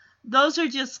 those are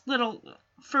just little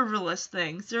frivolous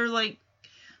things. They're like,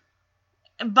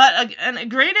 but a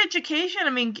great education, I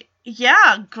mean,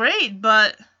 yeah, great,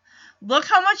 but look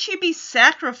how much she'd be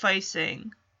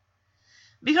sacrificing.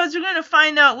 Because we're going to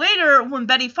find out later when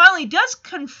Betty finally does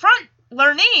confront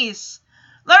Lernice.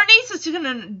 Lernice is going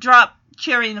to drop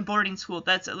Cherry in a boarding school.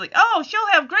 That's it. Like, oh, she'll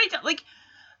have great time. Like,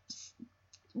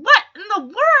 what in the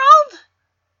world?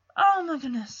 Oh my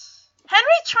goodness.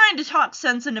 Henry's trying to talk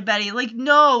sense into Betty. Like,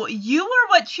 no, you are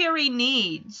what Cherry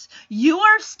needs. You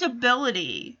are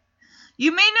stability.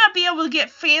 You may not be able to get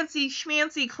fancy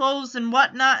schmancy clothes and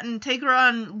whatnot and take her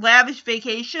on lavish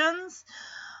vacations,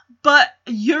 but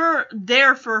you're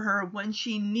there for her when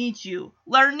she needs you.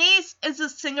 Lernice is a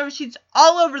singer. She's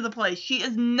all over the place. She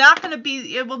is not going to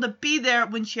be able to be there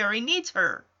when Cherry needs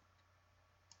her.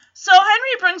 So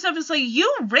Henry brings up, it's like,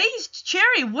 you raised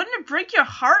Cherry. Wouldn't it break your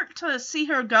heart to see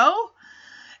her go?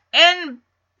 And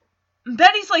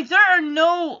Betty's like, there are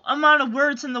no amount of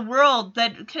words in the world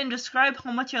that can describe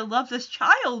how much I love this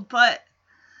child, but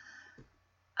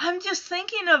I'm just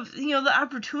thinking of, the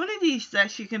opportunities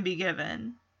that she can be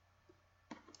given.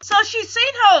 So she's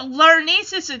saying how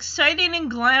Lernice is exciting and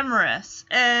glamorous,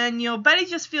 and, Betty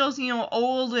just feels,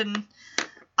 old and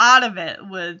out of it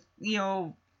with,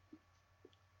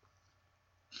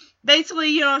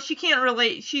 basically, she can't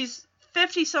relate. She's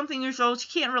 50-something years old.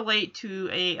 She can't relate to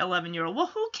a 11-year-old. Well,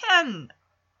 who can?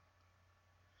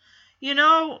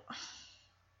 I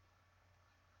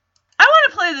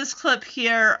want to play this clip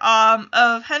here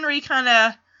of Henry kind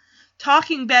of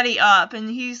talking Betty up, and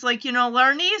he's like,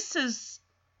 Lernice is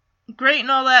great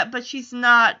and all that, but she's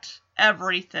not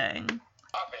everything.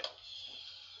 Stop it.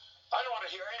 I don't want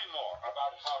to hear any more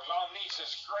about how Lernice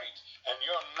is great and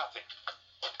you're nothing.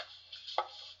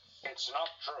 It's not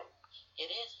true.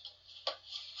 It is.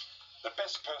 The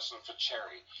best person for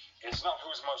Cherry is not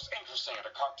who's most interesting at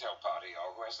a cocktail party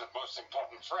or who has the most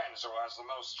important friends or has the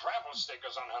most travel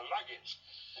stickers on her luggage.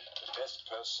 The best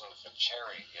person for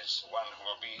Cherry is one who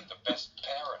will be the best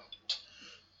parent.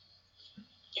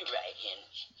 You're right,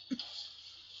 Henry.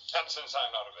 And since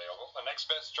I'm not available, the next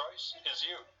best choice is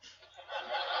you.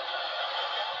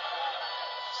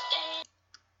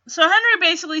 So Henry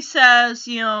basically says,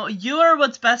 you're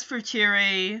what's best for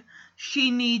Cherry.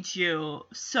 She needs you.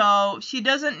 So she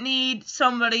doesn't need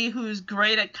somebody who's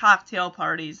great at cocktail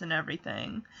parties and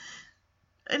everything.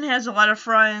 And has a lot of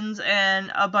friends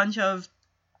and a bunch of,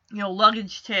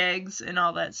 luggage tags and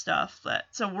all that stuff.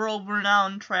 That's a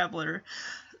world-renowned traveler.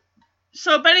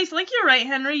 So Betty's like, you're right,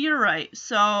 Henry, you're right.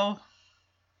 So,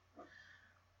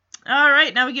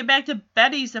 alright, now we get back to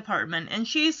Betty's apartment. And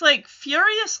she's, like,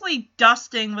 furiously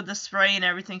dusting with the spray and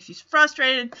everything. She's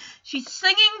frustrated. She's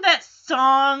singing that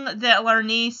song that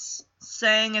Lernice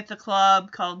sang at the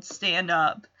club called Stand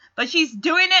Up. But she's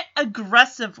doing it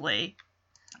aggressively.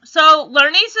 So,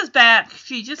 Lernice is back.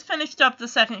 She just finished up the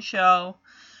second show.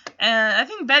 And I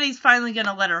think Betty's finally going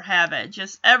to let her have it.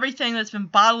 Just everything that's been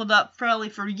bottled up probably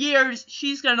for years,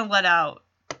 she's going to let out.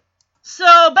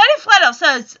 So Betty flat out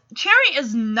says, Cherry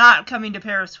is not coming to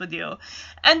Paris with you.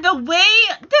 And the way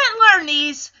that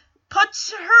Lernice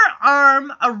puts her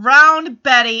arm around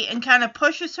Betty and kind of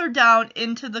pushes her down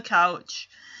into the couch,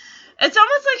 it's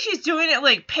almost like she's doing it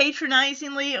like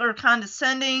patronizingly or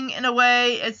condescending in a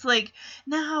way. It's like,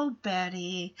 now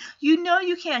Betty, you know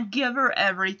you can't give her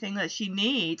everything that she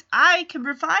needs. I can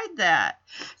provide that.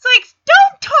 It's like,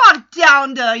 don't talk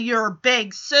down to your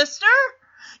big sister.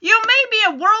 You may be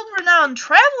a world-renowned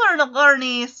traveler,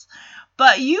 Lernice,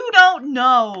 but you don't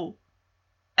know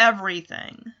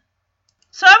everything.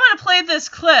 So I'm going to play this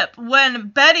clip when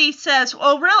Betty says,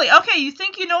 oh, really? Okay, you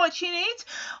think you know what she needs?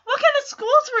 What kind of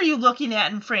schools were you looking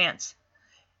at in France?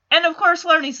 And, of course,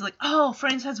 Lernice is like, oh,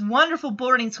 France has wonderful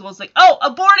boarding schools. Like, oh,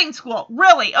 a boarding school.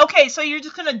 Really? Okay, so you're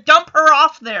just going to dump her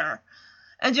off there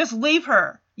and just leave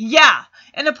her. Yeah.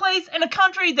 In a place, in a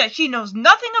country that she knows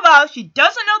nothing about. She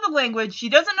doesn't know the language. She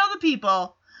doesn't know the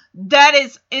people. That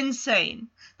is insane.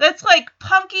 That's like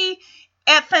Punky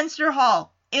at Fenster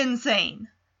Hall. Insane.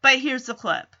 But here's the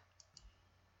clip.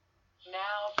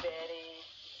 Now, Betty,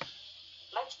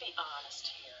 let's be honest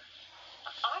here.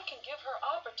 I can give her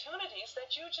opportunities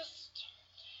that you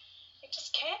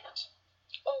just can't.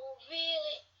 Oh,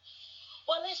 really?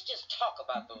 Well, let's just talk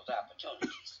about those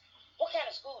opportunities. What kind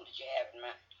of school did you have in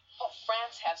mind? Oh,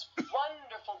 France has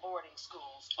wonderful boarding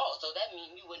schools. Oh, so that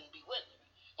means you wouldn't be with her.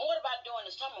 And what about during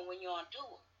the summer when you're on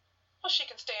tour? Well, she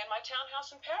can stay in my townhouse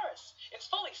in Paris. It's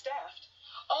fully staffed.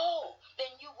 Oh,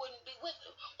 then you wouldn't be with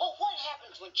her. Well, what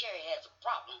happens when Cherry has a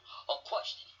problem or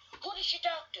question? Who does she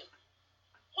talk to?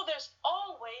 Well, there's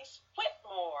always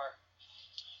Whitmore.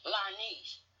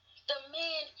 Lernice, the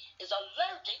man is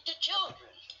allergic to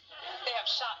children. They have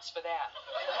shots for that.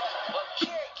 Well,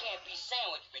 Cherry can't be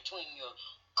sandwiched between your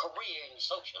career and your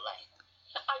social life.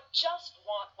 I just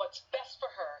want what's best for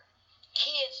her.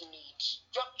 Kids need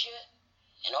structure,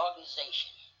 an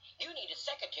organization. You need a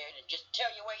secretary to just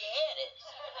tell you where your head is.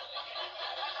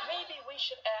 Maybe we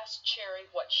should ask Cherry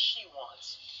what she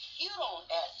wants. You don't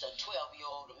ask a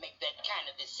 12-year-old to make that kind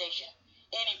of decision.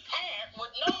 Any parent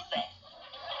would know that.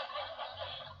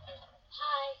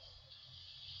 Hi.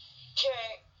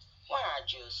 Cherry, why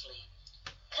aren't you asleep?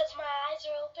 'Cause my eyes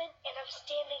are open and I'm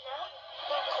standing up.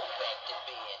 Well, go back to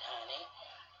bed, honey.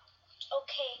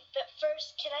 Okay, but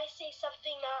first, can I say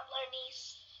something, Aunt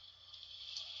Larnice?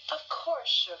 Of course,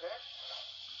 sugar.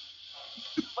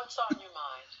 What's on your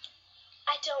mind?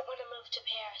 I don't want to move to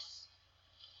Paris.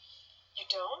 You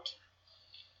don't?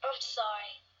 I'm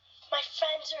sorry. My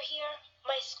friends are here,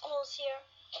 my school's here,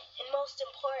 and most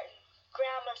important,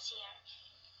 Grandma's here.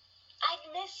 I'd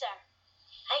miss her.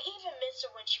 I even miss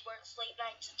her when she works late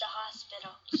nights at the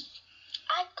hospital.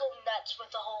 I'd go nuts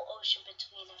with the whole ocean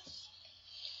between us.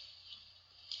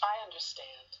 I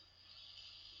understand.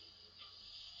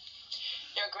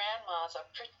 Your grandma's a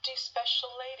pretty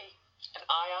special lady, and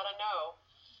I ought to know.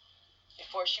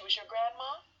 Before she was your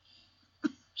grandma,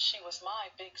 she was my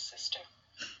big sister.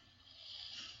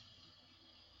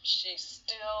 She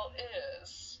still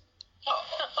is. Oh,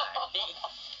 honey.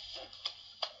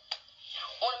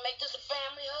 Want to make this a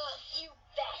family hug? You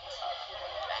bet.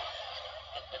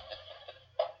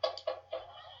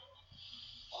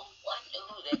 Oh, wonder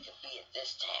who that could be at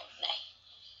this time of night.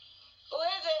 Who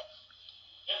is it?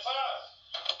 It's us.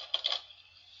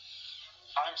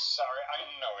 I'm sorry, I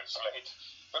know it's late,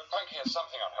 but Punky has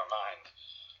something on her mind.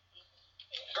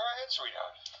 Go ahead,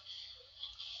 sweetheart.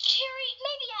 Cherry,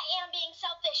 maybe I am being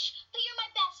selfish, but you're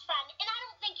my best friend, and I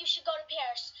don't think you should go to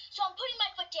Paris. So I'm putting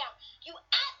my foot down. You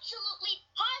absolutely,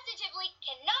 positively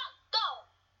cannot go.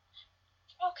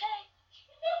 Okay.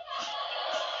 What?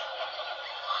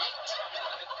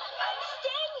 I'm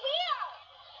staying here.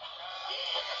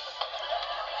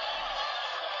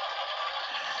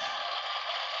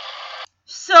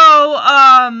 So,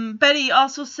 Betty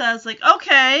also says, like,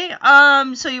 okay,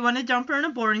 so you want to dump her in a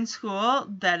boarding school.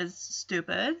 That is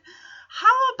stupid.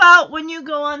 How about when you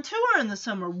go on tour in the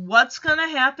summer? What's going to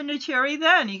happen to Cherry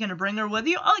then? Are you going to bring her with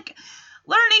you? Like,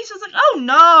 Larnice is like, oh,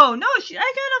 no,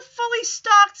 I got a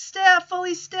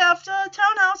fully staffed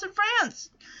townhouse in France.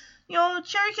 You know,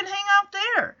 Cherry can hang out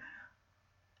there.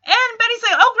 And Betty's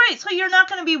like, oh, great, so you're not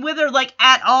going to be with her, like,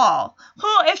 at all.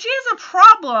 If she has a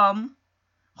problem,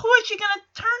 who is she going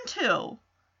to turn to?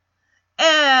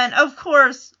 And, of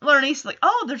course, Larnice is like,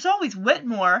 oh, there's always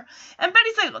Whitmore. And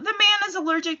Betty's like, the man is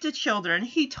allergic to children.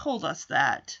 He told us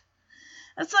that.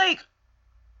 It's like,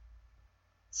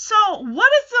 so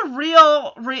what is the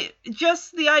real,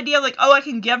 just the idea like, oh, I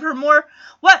can give her more?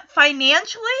 What,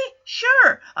 financially?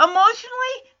 Sure.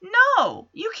 Emotionally? No.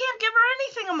 You can't give her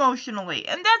anything emotionally.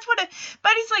 And that's what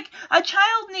Betty's like, a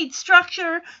child needs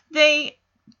structure. They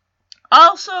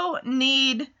also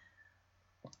need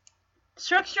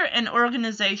structure and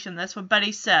organization. That's what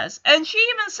Betty says. And she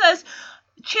even says,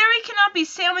 Cherry cannot be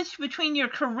sandwiched between your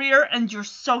career and your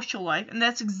social life. And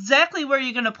that's exactly where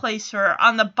you're going to place her,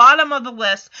 on the bottom of the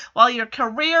list, while your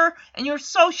career and your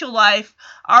social life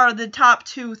are the top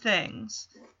two things.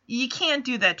 You can't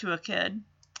do that to a kid.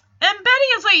 And Betty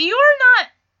is like,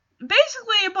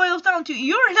 basically it boils down to,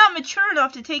 you are not mature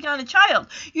enough to take on a child.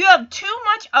 You have too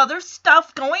much other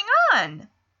stuff going on.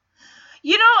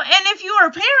 You know, and if you were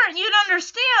a parent, you'd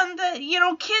understand that, you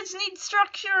know, kids need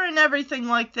structure and everything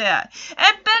like that.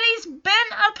 And Betty's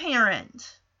been a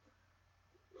parent.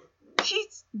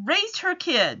 She's raised her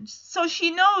kids, so she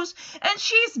knows, and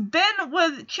she's been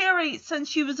with Cherry since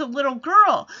she was a little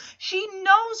girl. She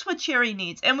knows what Cherry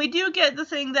needs. And we do get the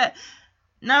thing that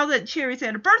now that Cherry's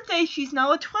had a birthday, she's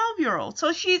now a 12-year-old.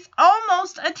 So she's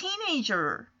almost a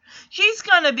teenager. She's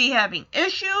going to be having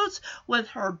issues with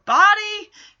her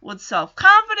body, with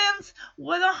self-confidence,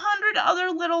 with 100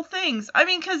 other little things. I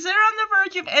mean, because they're on the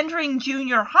verge of entering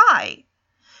junior high.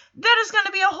 That is going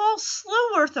to be a whole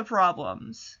slew worth of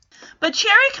problems. But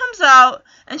Cherry comes out,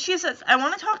 and she says, I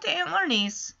want to talk to Aunt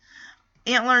Larnice.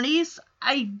 Aunt Larnice,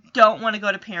 I don't want to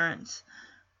go to Paris.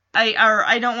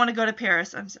 I don't want to go to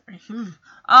Paris. I'm sorry.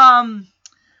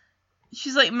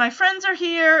 She's like, my friends are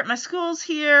here, my school's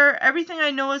here, everything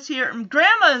I know is here, and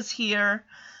Grandma's here.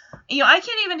 You know, I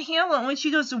can't even handle it when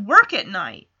she goes to work at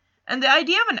night. And the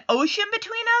idea of an ocean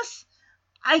between us,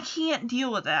 I can't deal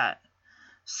with that.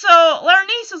 So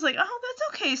Larnice is like, oh,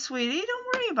 that's okay, sweetie,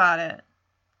 don't worry about it.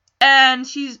 And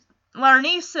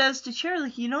Larnice says to Cherry,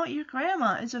 like, you know what, your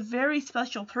grandma is a very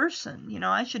special person. You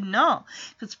know, I should know.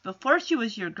 Because before she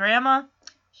was your grandma,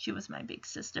 she was my big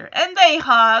sister. And they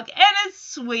hug, and it's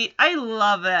sweet. I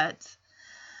love it.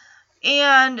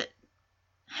 And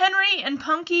Henry and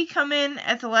Punky come in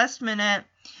at the last minute.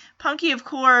 Punky, of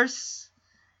course,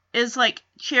 is like,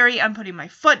 Cherry, I'm putting my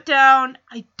foot down.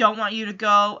 I don't want you to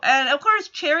go. And, of course,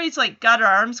 Cherry's, like, got her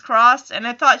arms crossed, and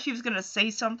I thought she was going to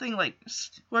say something like,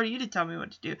 who are you to tell me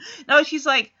what to do? No, she's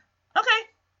like, okay,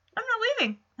 I'm not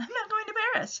leaving. I'm not going to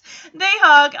Paris. They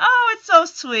hug. Oh, it's so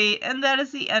sweet. And that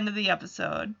is the end of the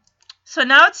episode. So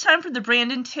now it's time for the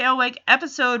Brandon Talweg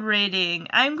episode rating.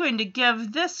 I'm going to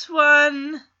give this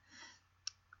one,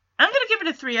 I'm going to give it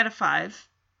a 3 out of 5.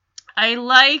 I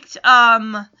liked,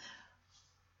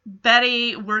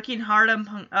 Betty working hard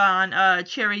on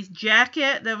Cherry's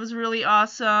jacket. That was really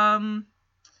awesome.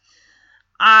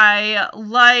 I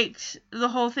liked the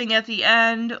whole thing at the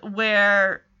end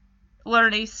where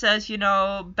Larnay says, you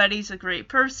know, Betty's a great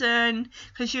person,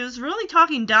 because she was really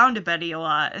talking down to Betty a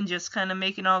lot and just kind of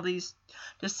making all these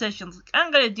decisions. Like,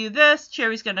 I'm going to do this,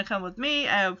 Cherry's going to come with me.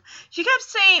 She kept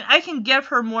saying, I can give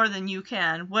her more than you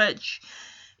can, which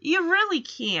you really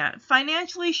can't.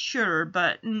 Financially, sure,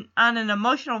 but on an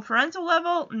emotional parental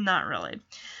level, not really.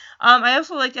 I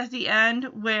also liked at the end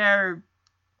where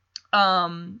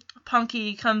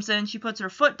Punky comes in, she puts her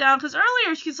foot down, because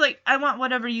earlier she's like, I want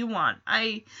whatever you want.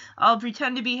 I'll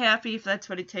pretend to be happy if that's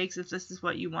what it takes, if this is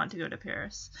what you want to go to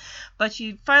Paris. But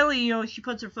she finally, you know, she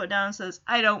puts her foot down and says,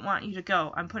 I don't want you to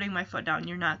go. I'm putting my foot down.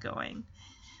 You're not going.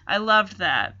 I loved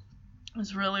that. It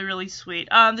was really, really sweet.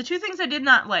 The two things I did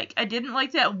not like. I didn't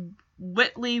like that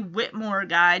Whitley Whitmore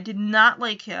guy. I did not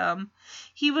like him.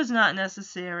 He was not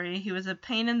necessary. He was a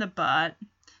pain in the butt.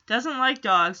 Doesn't like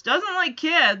dogs. Doesn't like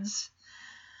kids.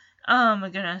 Oh my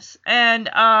goodness. And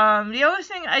the other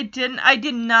thing I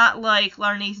did not like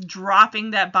Larnay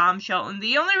dropping that bombshell. And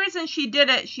the only reason she did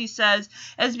it, she says,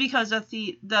 is because of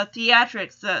the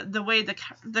theatrics, the way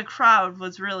the crowd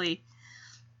was really,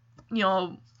 you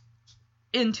know,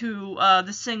 into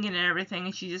the singing and everything,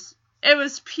 and it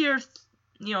was pure,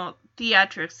 you know,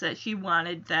 theatrics that she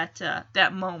wanted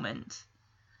that moment.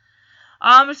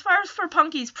 As far as for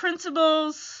Punky's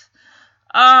principles,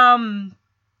 I'm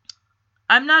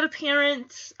not a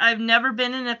parent. I've never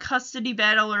been in a custody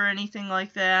battle or anything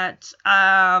like that.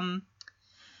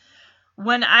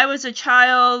 When I was a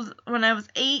child, when I was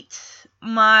 8,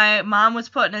 my mom was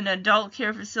put in an adult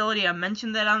care facility. I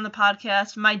mentioned that on the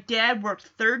podcast. My dad worked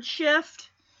third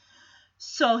shift,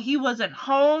 so he wasn't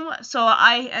home. So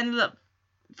I ended up,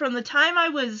 from the time I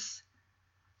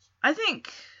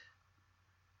think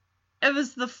it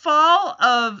was the fall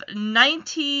of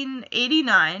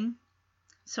 1989.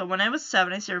 So when I was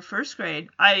 7, I started first grade.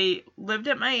 I lived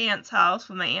at my aunt's house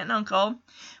with my aunt and uncle,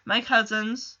 my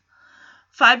cousins,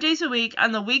 5 days a week.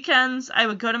 On the weekends, I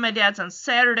would go to my dad's on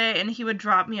Saturday, and he would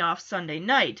drop me off Sunday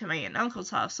night to my aunt and uncle's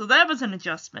house. So that was an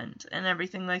adjustment and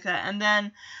everything like that. And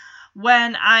then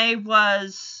when I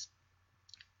was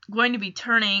going to be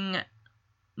turning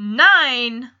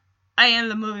 9, I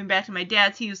ended up moving back to my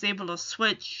dad's. He was able to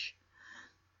switch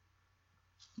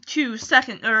to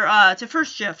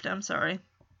first shift, I'm sorry.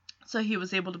 So he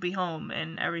was able to be home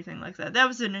and everything like that. That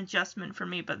was an adjustment for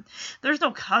me, but there's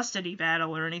no custody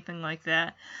battle or anything like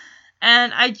that.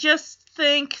 And I just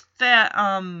think that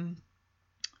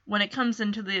when it comes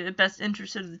into the best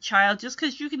interest of the child, just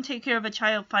because you can take care of a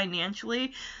child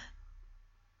financially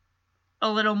a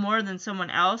little more than someone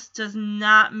else does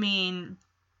not mean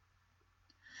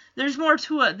there's more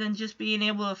to it than just being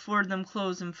able to afford them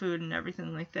clothes and food and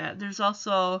everything like that. There's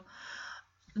also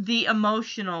the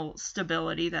emotional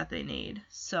stability that they need.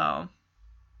 So,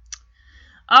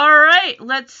 alright,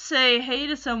 let's say hey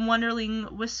to some Wonderling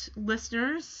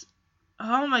listeners.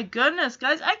 Oh my goodness,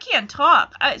 guys, I can't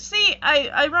talk. I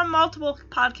run multiple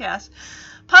podcasts.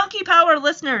 Punky Power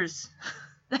listeners.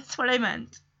 That's what I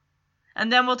meant.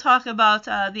 And then we'll talk about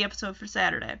the episode for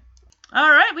Saturday.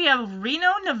 Alright, we have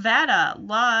Reno, Nevada,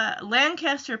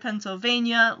 Lancaster,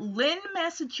 Pennsylvania, Lynn,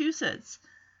 Massachusetts,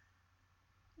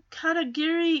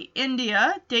 Katagiri,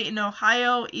 India, Dayton,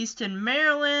 Ohio, Easton,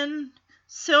 Maryland,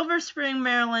 Silver Spring,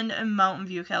 Maryland, and Mountain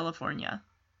View, California.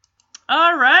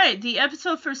 Alright, the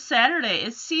episode for Saturday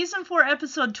is Season 4,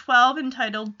 Episode 12,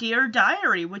 entitled Dear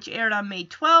Diary, which aired on May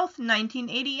 12th,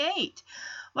 1988.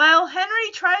 While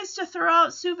Henry tries to throw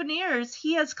out souvenirs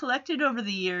he has collected over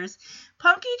the years,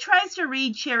 Punky tries to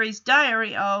read Cherry's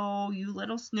diary. Oh, you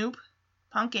little snoop.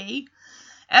 Punky.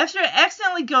 After it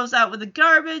accidentally goes out with the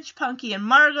garbage, Punky and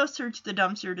Margot search the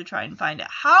dumpster to try and find it.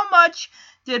 How much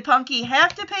did Punky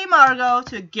have to pay Margot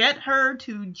to get her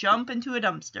to jump into a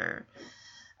dumpster?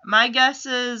 My guess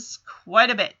is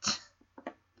quite a bit.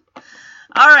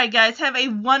 Alright, guys, have a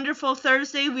wonderful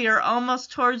Thursday. We are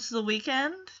almost towards the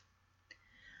weekend.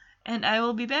 And I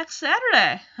will be back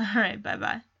Saturday. Alright,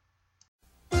 bye-bye.